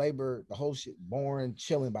 labor, the whole shit, born,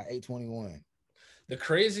 chilling by 8:21. The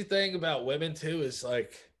crazy thing about women too is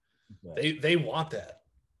like they want that.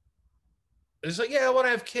 It's like, yeah, I want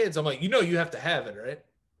to have kids. I'm like, you have to have it, right?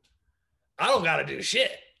 I don't got to do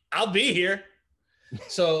shit. I'll be here.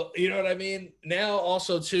 So, you know what I mean? Now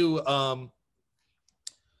also too,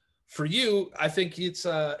 for you, I think it's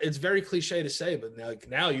very cliche to say, but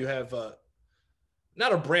now you have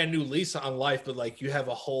not a brand new lease on life, but like you have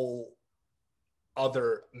a whole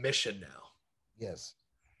other mission now. Yes.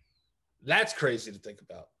 That's crazy to think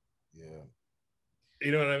about. Yeah.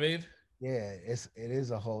 You know what I mean? Yeah, it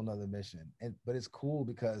is a whole nother mission. But it's cool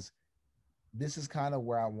because this is kind of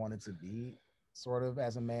where I wanted to be sort of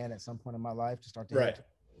as a man at some point in my life to start to right.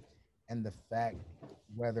 And the fact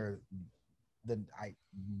whether the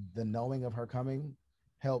knowing of her coming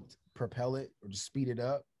helped propel it or just speed it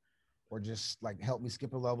up or just like help me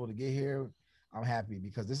skip a level to get here, I'm happy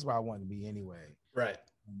because this is where I wanted to be anyway. Right.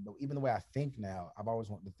 Even the way I think now, I've always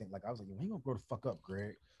wanted to think like I was like, when you gonna grow the fuck up,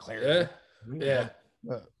 Greg? Claire. Yeah.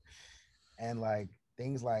 And like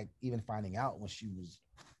things like even finding out when she was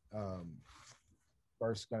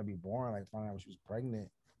first gonna be born, like finding out when she was pregnant,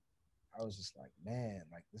 I was just like, man,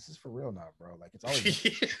 like this is for real now, bro. Like it's always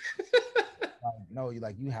like, no,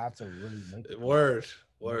 you have to really make it word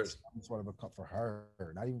some sort of a cup for her,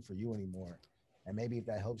 not even for you anymore. And maybe if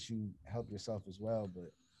that helps you help yourself as well,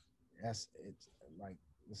 but it's like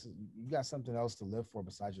this is you got something else to live for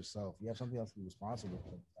besides yourself. You have something else to be responsible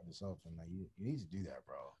for besides yourself, and like you need to do that,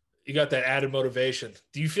 bro. You got that added motivation.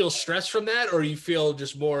 Do you feel stressed from that, or you feel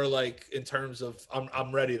just more like in terms of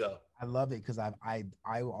I'm ready though? I love it because I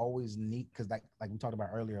always need because like we talked about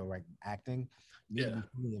earlier, like acting, you need to be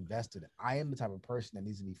fully invested. I am the type of person that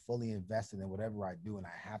needs to be fully invested in whatever I do, and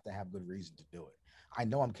I have to have good reason to do it. I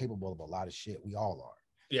know I'm capable of a lot of shit. We all are.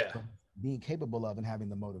 Yeah. But being capable of and having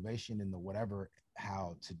the motivation and the whatever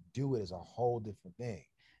how to do it is a whole different thing,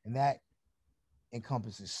 and that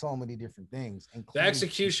encompasses so many different things. The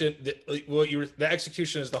execution, the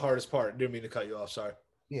execution is the hardest part. Didn't mean to cut you off. Sorry.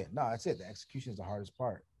 Yeah, no, that's it. The execution is the hardest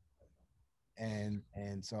part. And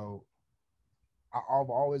so I've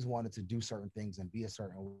always wanted to do certain things and be a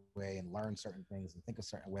certain way and learn certain things and think a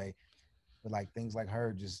certain way. But like things like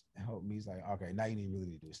her just help me. It's like, okay, now you need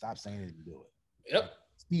really to do it. Stop saying it and do it. Yep.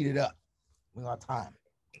 Speed it up. We got time.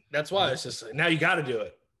 That's why it's just now you got to do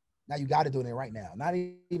it. Now you got to do it right now. Not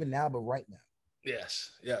even now, but right now. Yes.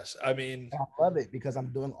 I mean, I love it because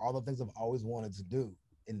I'm doing all the things I've always wanted to do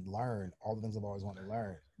and learn all the things I've always wanted to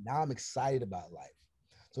learn. Now I'm excited about life.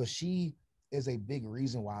 So she is a big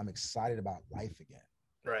reason why I'm excited about life again.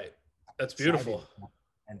 Right. That's beautiful.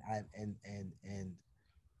 And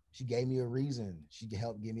she gave me a reason. She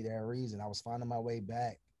helped give me that reason. I was finding my way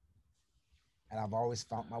back. And I've always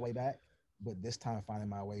found my way back. But this time finding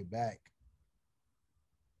my way back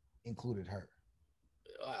included her.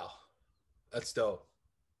 Wow. That's dope.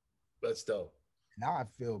 Now I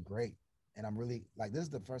feel great. And I'm really like, this is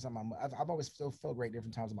the first time I've always still felt great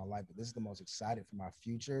different times in my life, but this is the most excited for my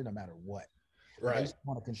future, no matter what. Right. I just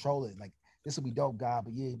want to control it. Like, this will be dope, God,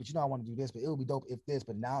 but I want to do this, but it will be dope if this.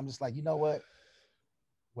 But now I'm just like, you know what?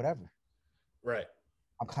 Whatever. Right.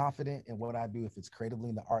 I'm confident in what I do. If it's creatively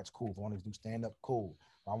in the arts, cool. If I want to do stand-up, cool.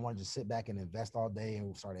 If I want to just sit back and invest all day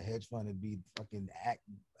and start a hedge fund and be fucking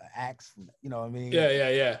acts, you know what I mean?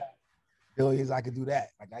 Yeah. Billions, I could do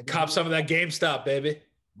that. Like I cop some of that GameStop, baby.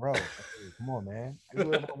 Bro, come on, man. I can do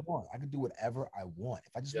whatever I want. I can do whatever I want.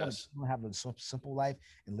 If I just want to have a simple life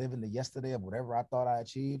and live in the yesterday of whatever I thought I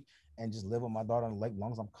achieved and just live with my daughter on the lake, as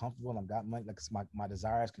long as I'm comfortable and I've got money, like my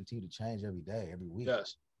desires continue to change every day, every week,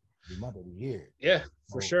 every month, every year. Yeah,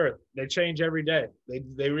 for sure. They change every day.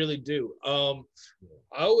 They really do. I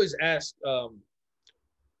always ask,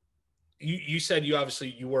 you said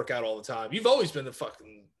you work out all the time. You've always been the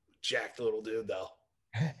fucking jacked little dude though.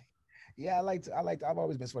 Yeah, I've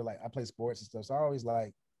always been sort of like, I play sports and stuff. So I always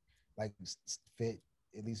like fit,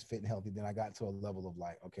 at least fit and healthy. Then I got to a level of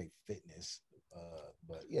like, okay, fitness.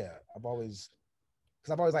 But yeah, I've always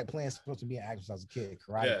like playing supposed to be an actor as a kid,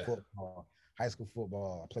 karate, football, high school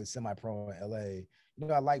football. I played semi-pro in LA. You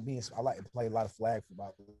know, I like to play a lot of flag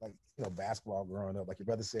football, like, you know, basketball growing up. Like your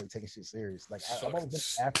brother said, taking shit serious. Like I've always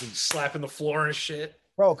been an athlete. Slapping the floor and shit.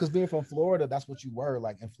 Bro, because being from Florida, that's what you were.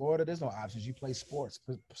 Like in Florida, there's no options. You play sports,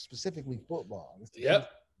 specifically football. Yep.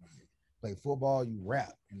 Play football, you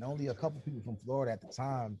rap. And only a couple people from Florida at the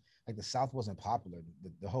time, like the South wasn't popular.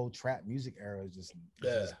 The whole trap music era is just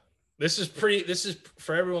This is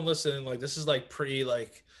for everyone listening. Like, this is like pre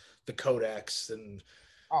like the Kodaks, and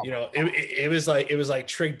Oh, it was like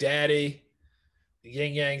Trick Daddy, the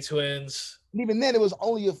Yin Yang Twins. and even then, it was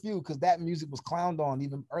only a few because that music was clowned on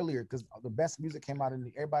even earlier because the best music came out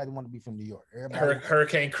in everybody wanted to be from New York.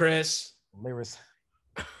 Hurricane Chris. Lyrics.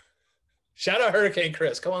 Shout out Hurricane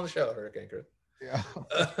Chris. Come on the show, Hurricane Chris. Yeah.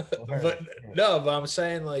 But I'm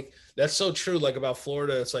saying like that's so true. Like about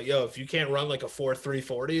Florida, it's like, yo, if you can't run like a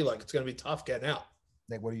 4.340, like it's gonna be tough getting out.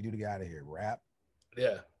 Like, what do you do to get out of here? Rap?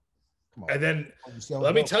 Yeah. Come on. And then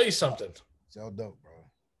let me tell you something. So dope, bro.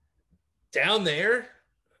 Down there,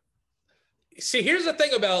 see, here's the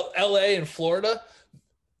thing about LA and Florida.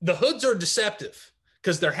 The hoods are deceptive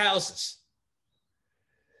because they're houses.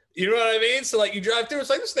 You know what I mean? So like you drive through, it's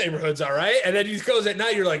like this neighborhood's all right. And then you goes at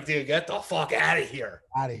night, you're like, dude, get the fuck out of here.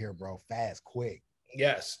 Out of here, bro. Fast, quick.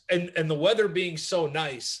 Yes. And the weather being so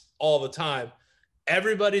nice all the time,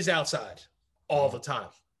 everybody's outside all the time.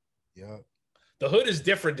 Yep. The hood is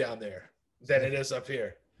different down there than it is up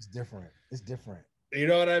here. It's different. It's different. You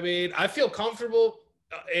know what I mean? I feel comfortable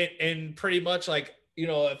in pretty much like,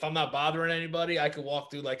 if I'm not bothering anybody, I could walk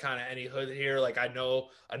through like kind of any hood here. Like I know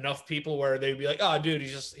enough people where they'd be like, oh, dude,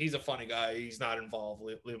 he's a funny guy. He's not involved.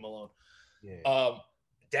 Leave him alone. Yeah.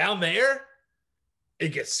 Down there,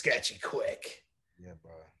 it gets sketchy quick. Yeah,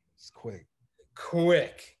 bro. It's quick.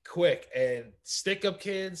 Quick. And stick up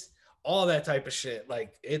kids, all that type of shit.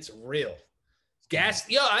 Like it's real.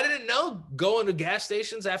 I didn't know going to gas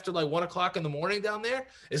stations after like 1 o'clock in the morning down there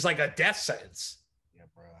is like a death sentence. Yeah,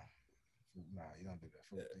 bro. Nah, you don't do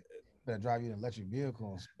that. Better drive you an electric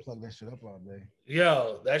vehicle and plug that shit up all day.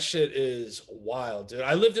 Yo, that shit is wild, dude.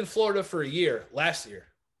 I lived in Florida for a year last year.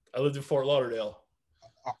 I lived in Fort Lauderdale.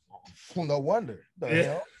 No wonder. The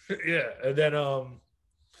hell? Yeah. And then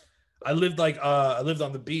I lived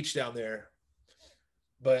on the beach down there.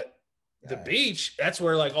 But the beach, that's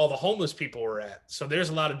where like all the homeless people were at. So there's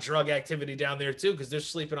a lot of drug activity down there too, because they're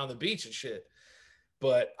sleeping on the beach and shit.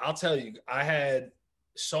 But I'll tell you, I had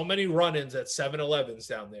so many run-ins at 7-Elevens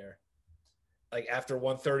down there. Like after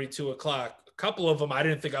 1:30, 2 o'clock, a couple of them I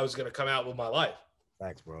didn't think I was going to come out with my life.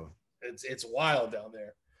 Thanks, bro. It's wild down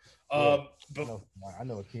there. Yeah. But I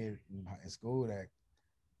know a kid in school that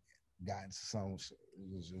got into some.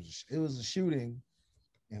 It was a shooting.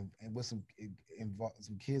 And with some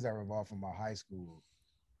kids that were involved from my high school,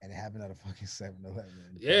 and it happened at a fucking 7-Eleven.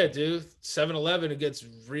 Yeah, dude, 7-Eleven, it gets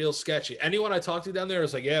real sketchy. Anyone I talked to down there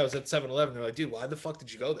was like, yeah, I was at 7-Eleven. They're like, dude, why the fuck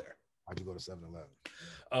did you go there? Why'd you go to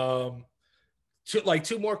 7-Eleven?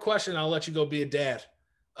 Two more questions. I'll let you go be a dad.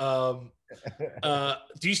 Do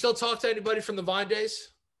you still talk to anybody from the Vine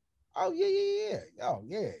days? Oh yeah. Oh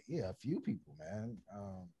yeah. A few people, man.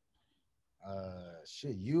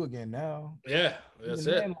 Shit, you again now. Yeah, that's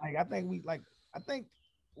it. Like I think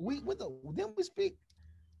didn't we speak?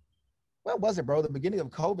 What was it, bro? The beginning of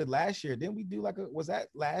COVID last year. Didn't we do was that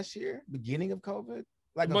last year? Beginning of COVID?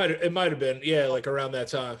 Like it might have been, yeah, like around that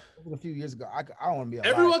time. A few years ago. I don't want to be a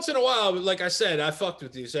every once in a while, like I said, I fucked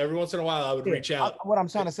with you. So every once in a while I would reach out. What I'm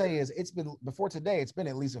trying to say is it's been before today, it's been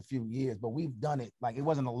at least a few years, but we've done it like it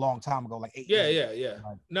wasn't a long time ago, like 8 years. Yeah.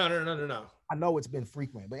 Like, no. I know it's been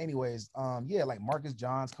frequent, but anyways, like Marcus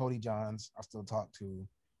Johns, Cody Johns, I still talk to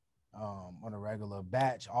on a regular.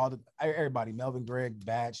 Batch, everybody, Melvin Gregg,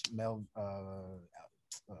 Batch,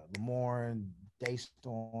 Lamorne,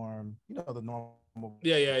 Daystorm, the normal.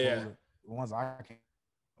 Yeah. The ones I came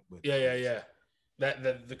up with. Yeah.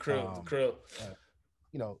 The crew.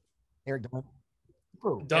 Eric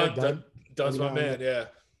Dunn. Dunn's my man. Yeah,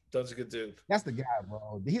 Dunn's a good dude. That's the guy,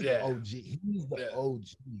 bro. He's the OG. He's the OG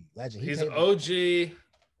legend. He's an OG.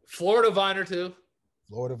 Florida Viner too.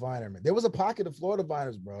 Florida Viner, man. There was a pocket of Florida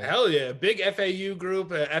Viners, bro. Hell yeah. Big FAU group,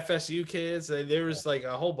 FSU kids. There was like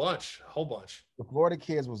a whole bunch. The Florida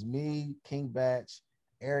kids was me, King Batch,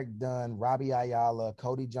 Eric Dunn, Robbie Ayala,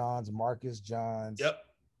 Cody Johns, Marcus Johns. Yep.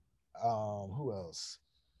 Who else?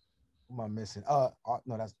 Who am I missing? No,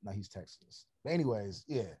 he's Texas. But anyways,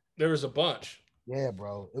 yeah. There was a bunch. Yeah,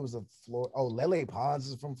 bro. It was a Florida. Oh, Lele Pons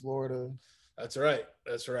is from Florida. That's right.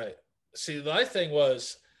 See, my thing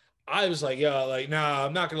was, I was like, yo, like, nah,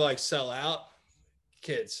 I'm not gonna like sell out.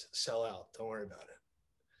 Kids, sell out. Don't worry about it.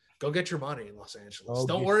 Go get your money in Los Angeles.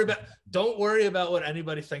 Don't worry about what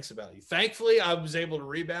anybody thinks about you. Thankfully, I was able to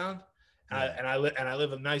rebound, and I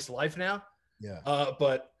live a nice life now. Yeah.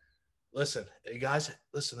 But listen, you guys,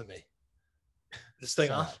 listen to me. This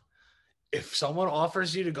thing on. If someone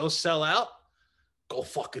offers you to go sell out, go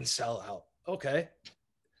fucking sell out. Okay.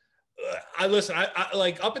 I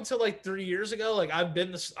like up until like 3 years ago, like I've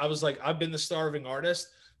been the starving artist.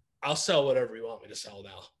 I'll sell whatever you want me to sell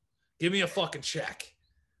now. Give me a fucking check.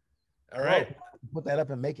 All right. Bro, put that up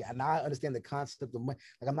and make it. And now I understand the concept of money.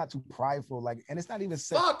 Like I'm not too prideful. Like, and it's not even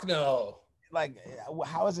Fuck no. like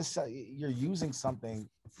how is this? You're using something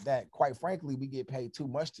that, quite frankly, we get paid too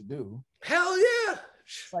much to do. Hell yeah.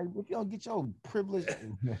 It's like if you don't get your privilege,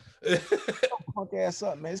 punk ass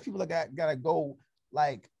up, man. There's people that gotta go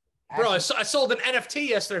like. Bro, I sold an NFT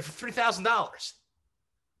yesterday for $3,000.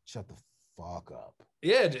 Shut the fuck up.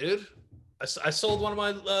 Yeah, dude. I sold one of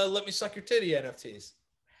my "Let Me Suck Your Titty" NFTs.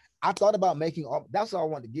 I thought about making all. That's all I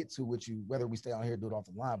wanted to get to with you. Whether we stay on here, do it off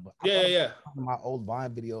the line, but Yeah. My old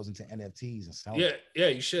Vine videos into NFTs and stuff. Yeah,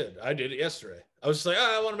 you should. I did it yesterday. I was just like,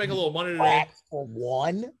 I want to make a little money today. For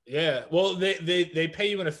one. Yeah. Well, they pay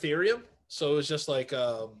you in Ethereum, so it was just like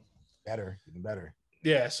better, even better.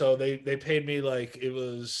 Yeah. So they paid me like it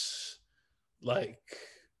was like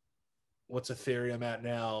what's Ethereum at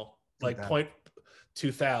now? Like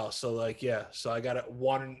 0.2000. So like yeah. So I got it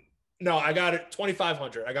I got it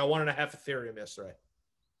 2,500. I got 1.5 Ethereum yesterday.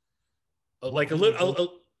 Like a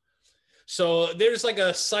little. So there's like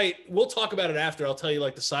a site. We'll talk about it after. I'll tell you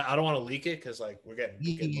like the site. I don't want to leak it because like we're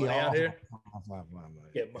getting money out here.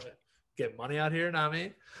 Get money out here. Know what I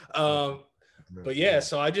mean? But yeah.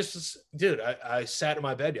 So I sat in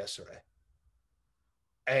my bed yesterday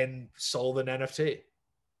and sold an NFT.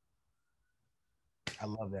 I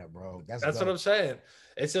love that, bro. That's what I'm saying.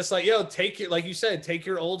 It's just like, yo, like you said, take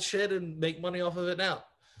your old shit and make money off of it now.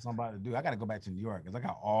 That's what I'm about to do. I got to go back to New York because I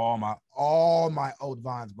got all my old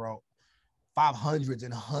Vines, bro. 500s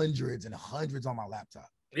and hundreds and hundreds on my laptop.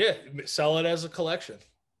 Yeah, sell it as a collection.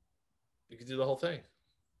 You can do the whole thing.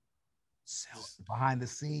 Sell behind the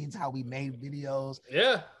scenes, how we made videos.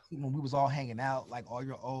 Yeah. When we was all hanging out, like all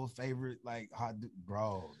your old favorite, like,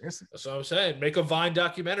 bro. That's what I'm saying. Make a Vine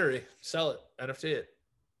documentary. Sell it. NFT it.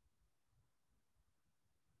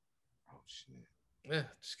 Oh, shit. Yeah,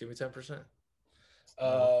 just give me 10%.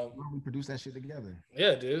 We produce that shit together.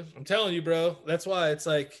 Yeah, dude. I'm telling you, bro. That's why it's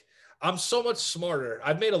like I'm so much smarter.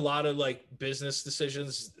 I've made a lot of like business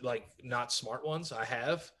decisions, like not smart ones. I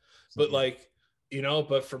have, but like, you know,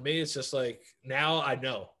 but for me, it's just like now I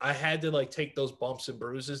know I had to like take those bumps and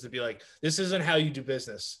bruises to be like, this isn't how you do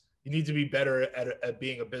business. You need to be better at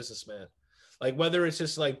being a businessman. Like whether it's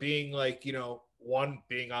just like being like, you know, one,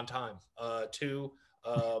 being on time, following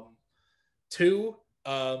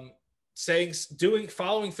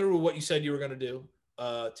through with what you said you were going to do,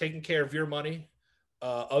 taking care of your money,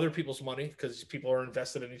 other people's money, because people are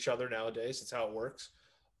invested in each other nowadays. That's how it works.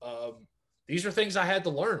 These are things I had to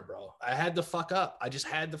learn, bro. I had to fuck up. I just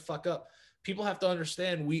had to fuck up. People have to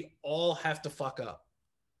understand we all have to fuck up.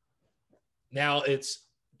 Now it's,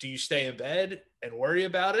 do you stay in bed and worry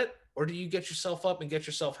about it? Or do you get yourself up and get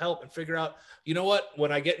yourself help and figure out, you know what,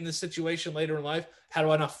 when I get in this situation later in life, how do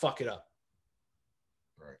I not fuck it up?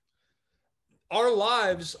 Right. Our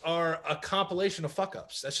lives are a compilation of fuck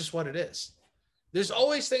ups. That's just what it is. There's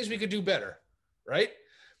always things we could do better, right?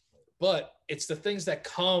 But it's the things that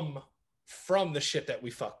come from the shit that we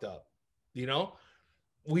fucked up. You know,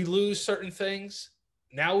 we lose certain things.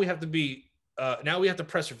 Now we have to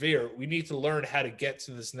persevere. We need to learn how to get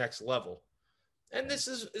to this next level. And this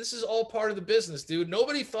is all part of the business, dude.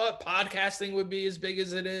 Nobody thought podcasting would be as big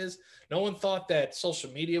as it is. No one thought that social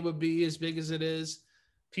media would be as big as it is.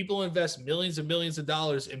 People invest millions and millions of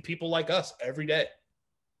dollars in people like us every day.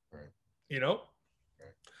 Right. You know?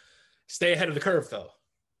 Right. Stay ahead of the curve, though.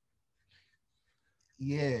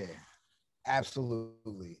 Yeah,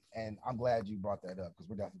 absolutely. And I'm glad you brought that up because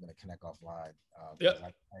we're definitely going to connect offline. Yeah,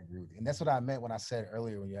 I agree with you. And that's what I meant when I said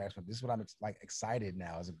earlier when you asked me, this is what I'm like excited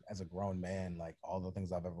now as a grown man, like all the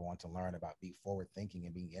things I've ever wanted to learn about being forward thinking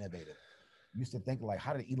and being innovative. Used to think like,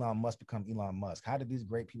 how did Elon Musk become Elon Musk? How did these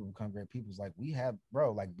great people become great people? It's like we have,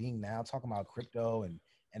 bro, like being now talking about crypto and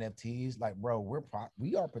NFTs, like, bro,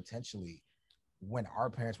 we are potentially when our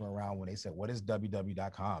parents were around when they said, what is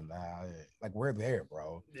www.com? Like we're there,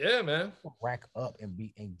 bro. Yeah, man. Rack up and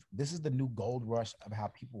this is the new gold rush of how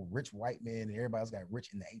people, rich white men and everybody else got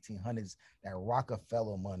rich in the 1800s, that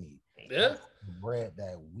Rockefeller money. Yeah. Bread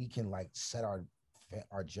that we can like set our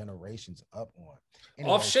generations up on.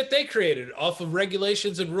 Anyway, off shit they created, off of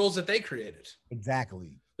regulations and rules that they created.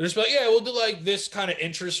 Exactly. They're just like, yeah, we'll do like this kind of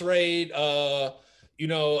interest rate. The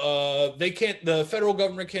federal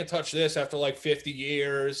government can't touch this after like 50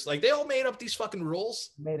 years. Like they all made up these fucking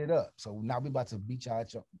rules. Made it up. So now we about to beat y'all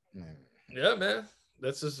at your. Yeah, man.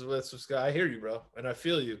 That's just I hear you, bro, and I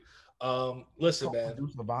feel you. Listen, man.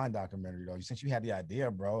 Produce the Vine documentary though. Since you had the idea,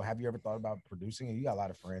 bro, have you ever thought about producing it? You got a lot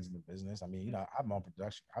of friends in the business. I mean, you know, I have my own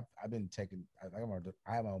production. I have my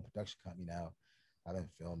own production company now. I've been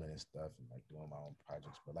filming and stuff and like doing my own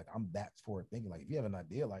projects, but like I'm that forward thinking. Like if you have an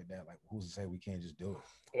idea like that, like who's to say we can't just do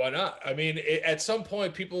it? Why not? I mean, at some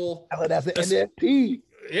point, people. That's an NFT.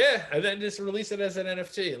 Yeah, and then just release it as an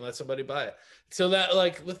NFT and let somebody buy it. So that,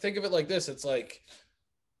 like, let's think of it like this. It's like,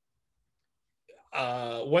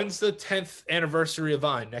 when's the 10th anniversary of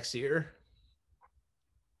Vine? Next year?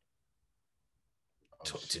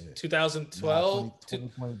 2012?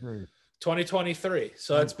 2023. 2023.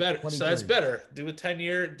 So that's better. So that's 23. better. Do a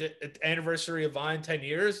 10-year anniversary of Vine, 10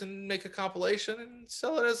 years, and make a compilation and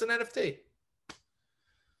sell it as an NFT.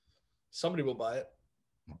 Somebody will buy it.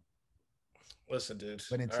 Listen, dude.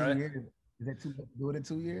 But in 2 years, is that too? Do it in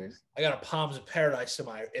 2 years? I got a Palms of Paradise in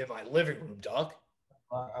my living room, dog.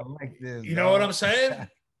 I like this. You know what I'm saying?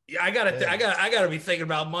 Yeah, I gotta be thinking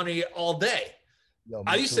about money all day. Yo,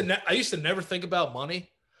 I used to never think about money,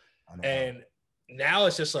 and now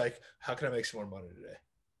it's just like, how can I make some more money today?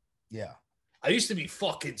 Yeah. I used to be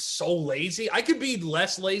fucking so lazy. I could be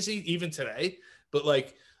less lazy even today, but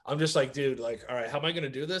like I'm just like, dude, like, all right, how am I gonna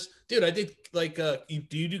do this, dude? I did like,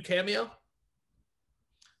 do you do Cameo?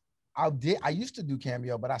 I used to do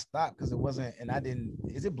Cameo, but I stopped because it wasn't, and I didn't.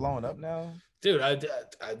 Is it blowing up now? Dude, I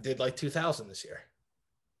did like 2,000 this year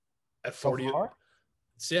at 40. So far?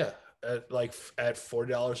 Yeah, at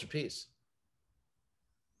 $40 a piece.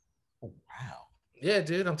 Oh, wow. Yeah,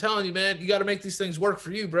 dude, I'm telling you, man, you got to make these things work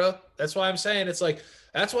for you, bro. That's why I'm saying it's like,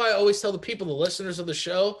 that's why I always tell the people, the listeners of the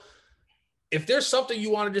show, if there's something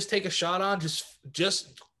you want to just take a shot on,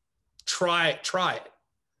 just try it.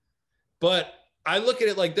 But I look at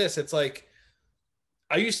it like this. It's like,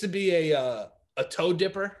 I used to be a toe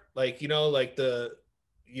dipper. Like, you know, like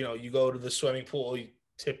you go to the swimming pool, you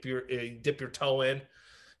dip your toe in.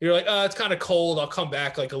 You're like, oh, it's kind of cold. I'll come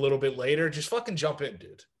back like a little bit later. Just fucking jump in,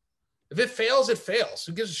 dude. If it fails, it fails.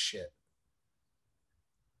 Who gives a shit?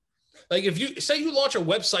 Like if you say you launch a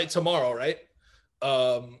website tomorrow, right?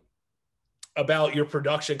 About your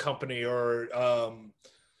production company or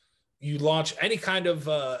you launch any kind of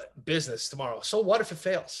business tomorrow. So what if it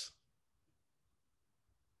fails?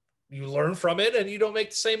 You learn from it and you don't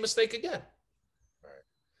make the same mistake again. Right.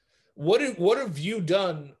 What have you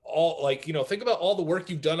done think about all the work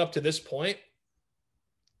you've done up to this point.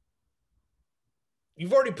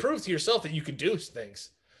 You've already proved to yourself that you can do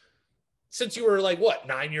things. Since you were like,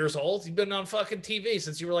 9 years old? You've been on fucking TV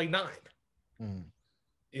since you were like 9. Mm.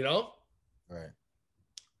 You know? Right.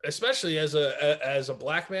 Especially as a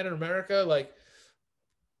black man in America, like,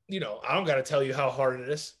 you know, I don't got to tell you how hard it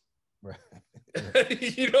is. Right.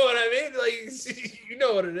 You know what I mean? Like, you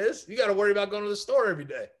know what it is. You got to worry about going to the store every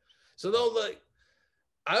day. So though, like,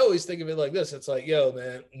 I always think of it like this. It's like, yo,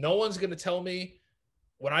 man, no one's going to tell me.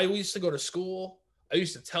 When I used to go to school, I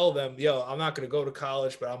used to tell them, yo, I'm not going to go to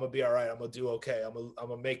college, but I'm going to be all right. I'm going to do okay. I'm going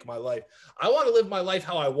to make my life. I want to live my life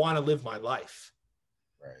how I want to live my life.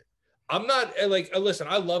 Right. I'm not like, listen,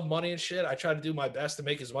 I love money and shit. I try to do my best to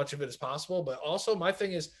make as much of it as possible. But also my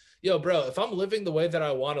thing is, yo, bro, if I'm living the way that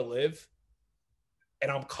I want to live and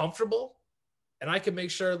I'm comfortable and I can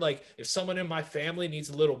make sure, like, if someone in my family needs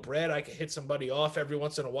a little bread, I can hit somebody off every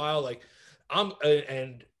once in a while. Like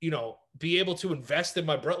and you know, be able to invest in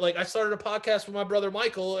my brother. Like I started a podcast with my brother,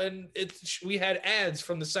 Michael, and we had ads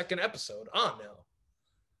from the second episode on now.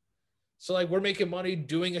 So like we're making money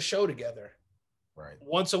doing a show together. Right.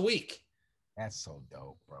 Once a week. That's so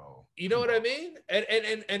dope, bro. You know what I mean? And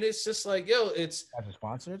it's just like, yo, it's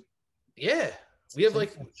sponsored. Yeah. We have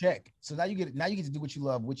like check. So now you get to do what you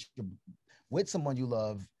love, with someone you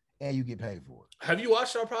love, and you get paid for it. Have you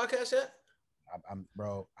watched our podcast yet?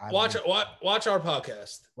 Watch our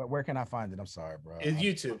podcast. Where can I find it? I'm sorry, bro. In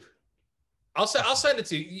YouTube. I'll send it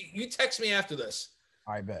to you. You text me after this.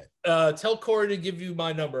 I bet. Tell Corey to give you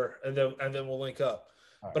my number, and then we'll link up.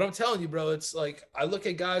 Right. But I'm telling you, bro, it's like I look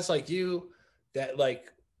at guys like you that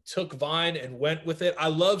like took Vine and went with it. I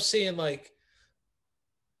love seeing like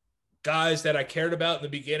guys that I cared about in the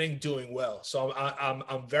beginning doing well. So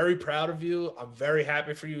I'm very proud of you. I'm very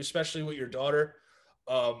happy for you, especially with your daughter.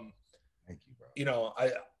 Thank you, bro.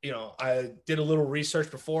 I did a little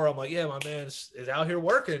research before. I'm like, yeah, my man's is out here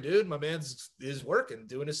working, dude. My man's is working,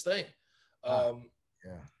 doing his thing.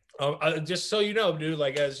 Just so you know, dude,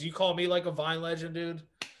 like as you call me like a Vine legend, dude,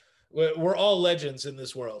 we're all legends in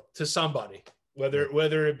this world to somebody,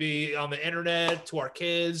 whether it be on the internet, to our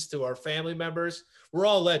kids, to our family members, we're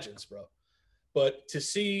all legends, bro. But to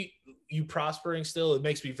see you prospering still, it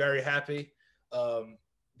makes me very happy.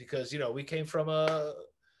 Because, you know, we came from a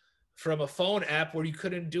phone app where you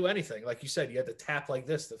couldn't do anything. Like you said, you had to tap like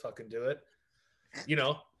this to fucking do it. You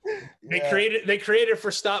know, they created for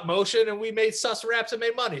stop motion, and we made sus raps and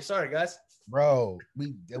made money. Sorry, guys. bro.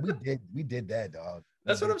 We did that, dog.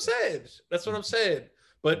 That's what I'm saying. That's what I'm saying.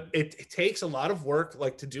 But it takes a lot of work,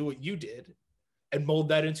 like to do what you did and mold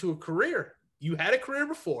that into a career. You had a career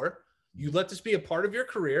before. You let this be a part of your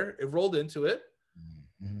career. It rolled into it.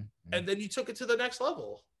 And then you took it to the next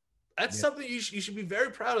level. That's something you should be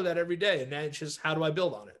very proud of that every day. And that's just, how do I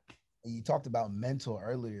build on it? You talked about mental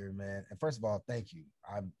earlier, man. And first of all, thank you.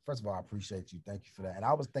 I appreciate you. Thank you for that. And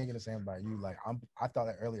I was thinking the same about you. Like I thought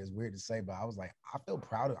that earlier is weird to say, but I was like, I'm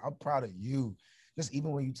proud of you. Just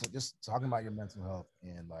even when you just talking about your mental health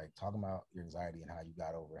and like talking about your anxiety and how you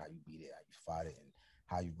got over it, how you beat it, how you fought it, and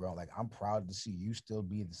how you grown. Like I'm proud to see you still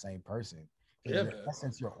be the same person. Yeah, in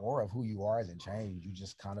essence, your aura of who you are hasn't changed. You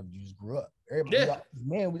just grew up.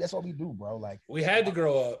 Man, that's what we do, bro. Like we had to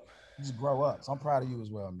grow up. Just grow up. So I'm proud of you as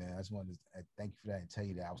well, man. I just wanted to thank you for that and tell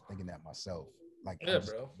you that I was thinking that myself. Like, yeah,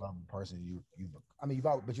 bro. Love the person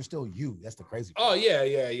but you're still you. That's the crazy part. Oh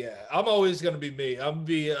yeah. I'm always gonna be me. I'm gonna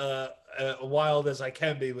be wild as I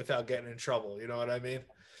can be without getting in trouble. You know what I mean?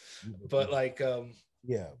 But like,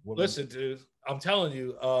 listen, dude. I'm telling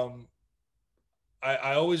you,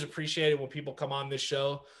 I always appreciate it when people come on this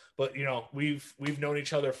show. But you know, we've known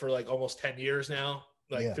each other for like almost 10 years now,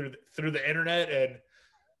 like through the internet. And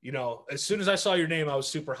you know, as soon as I saw your name, I was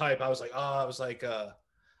super hype. I was like,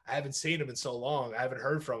 I haven't seen him in so long. I haven't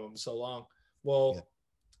heard from him in so long. Well,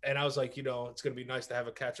 and I was like, you know, it's gonna be nice to have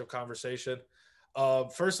a catch-up conversation.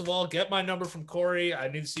 First of all, get my number from Corey. I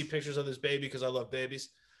need to see pictures of this baby because I love babies.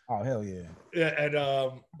 Oh, hell yeah. Yeah,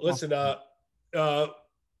 and listen,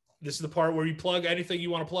 this is the part where you plug anything you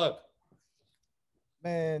want to plug.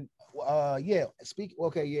 Man, I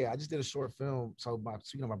just did a short film. So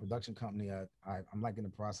speaking of my production company, I'm like in the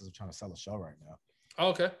process of trying to sell a show right now. Oh,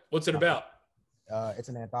 okay. What's it about? It's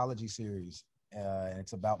an anthology series, and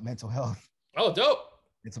it's about mental health. Oh, dope.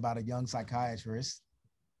 It's about a young psychiatrist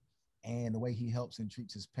and the way he helps and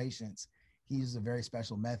treats his patients. He uses a very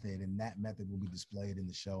special method, and that method will be displayed in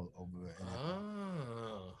the show over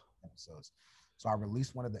episodes. So I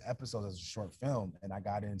released one of the episodes as a short film, and I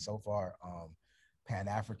got in so far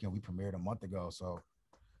Pan-African. We premiered a month ago, so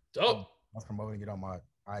dope. I'm promoting it on my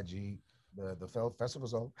IG. The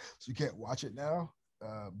festival's over, so you can't watch it now.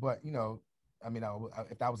 But you know, I mean,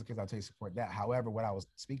 if that was the case, I'll tell you support that. However, what I was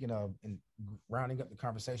speaking of in rounding up the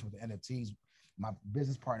conversation with the NFTs, my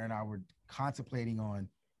business partner and I were contemplating on.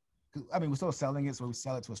 I mean, we're still selling it, so we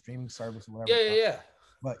sell it to a streaming service or whatever. Yeah.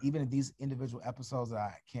 But even in these individual episodes that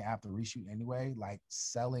I can't have to reshoot anyway, like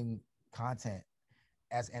selling content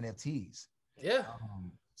as NFTs. Yeah.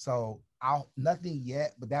 So nothing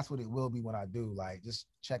yet, but that's what it will be when I do. Like, just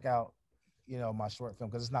check out, you know, my short film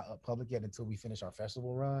because it's not public yet until we finish our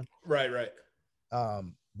festival run. Right.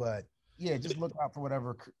 But yeah, just look out for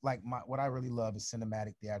whatever. Like what I really love is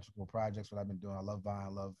cinematic theatrical projects. What I've been doing, I love Vine, I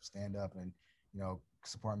love stand up, and you know,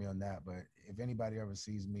 support me on that. But if anybody ever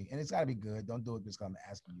sees me, and it's got to be good, don't do it just because I'm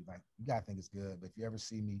asking you. Like, you gotta think it's good. But if you ever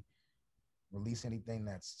see me release anything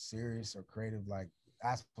that's serious or creative, like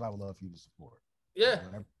that's what I would love for you to support. Yeah.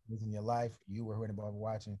 Whatever is in your life, you or whoever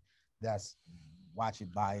watching, watch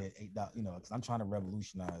it, buy it, $8. You know, because I'm trying to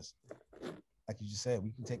revolutionize. Like you just said,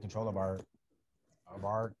 we can take control of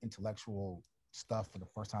our intellectual stuff for the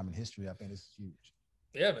first time in history. I think this is huge.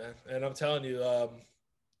 Yeah, man. And I'm telling you,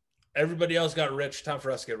 everybody else got rich. Time for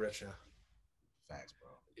us to get rich now. Facts, bro.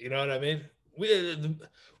 You know what I mean?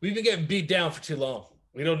 We've been getting beat down for too long.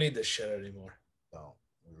 We don't need this shit anymore. No,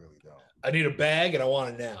 we really don't. I need a bag and I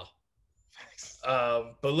want it now. Facts.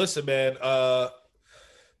 But listen, man.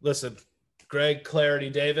 Listen, Greg Clarity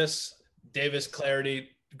Davis Clarity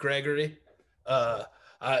Gregory.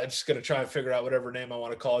 I'm just gonna try and figure out whatever name I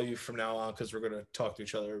want to call you from now on because we're gonna talk to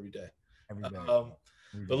each other every day.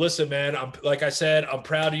 But listen, man, like I said, I'm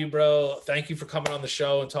proud of you, bro. Thank you for coming on the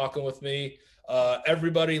show and talking with me.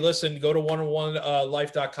 Everybody, listen, go to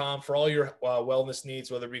 101life.com for all your wellness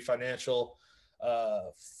needs, whether it be financial,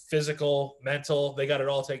 physical, mental. They got it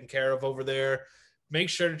all taken care of over there. Make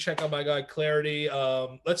sure to check out my guy Clarity.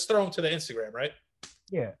 Let's throw him to the Instagram, right?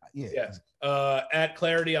 Yeah. At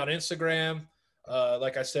Clarity on Instagram.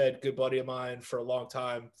 Like I said, good buddy of mine for a long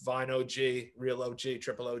time. Vine OG, real OG,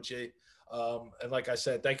 triple OG. And like I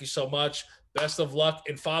said, thank you so much. Best of luck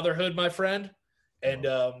in fatherhood, my friend. And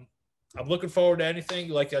I'm looking forward to anything.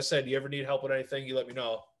 Like I said, you ever need help with anything, you let me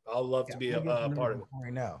know. I'll love to be a part of it.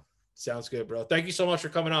 Right now. Sounds good, bro. Thank you so much for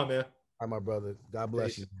coming on, man. All right, my brother. God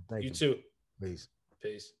bless you. Thank you. You too. Peace.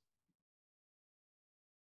 Peace.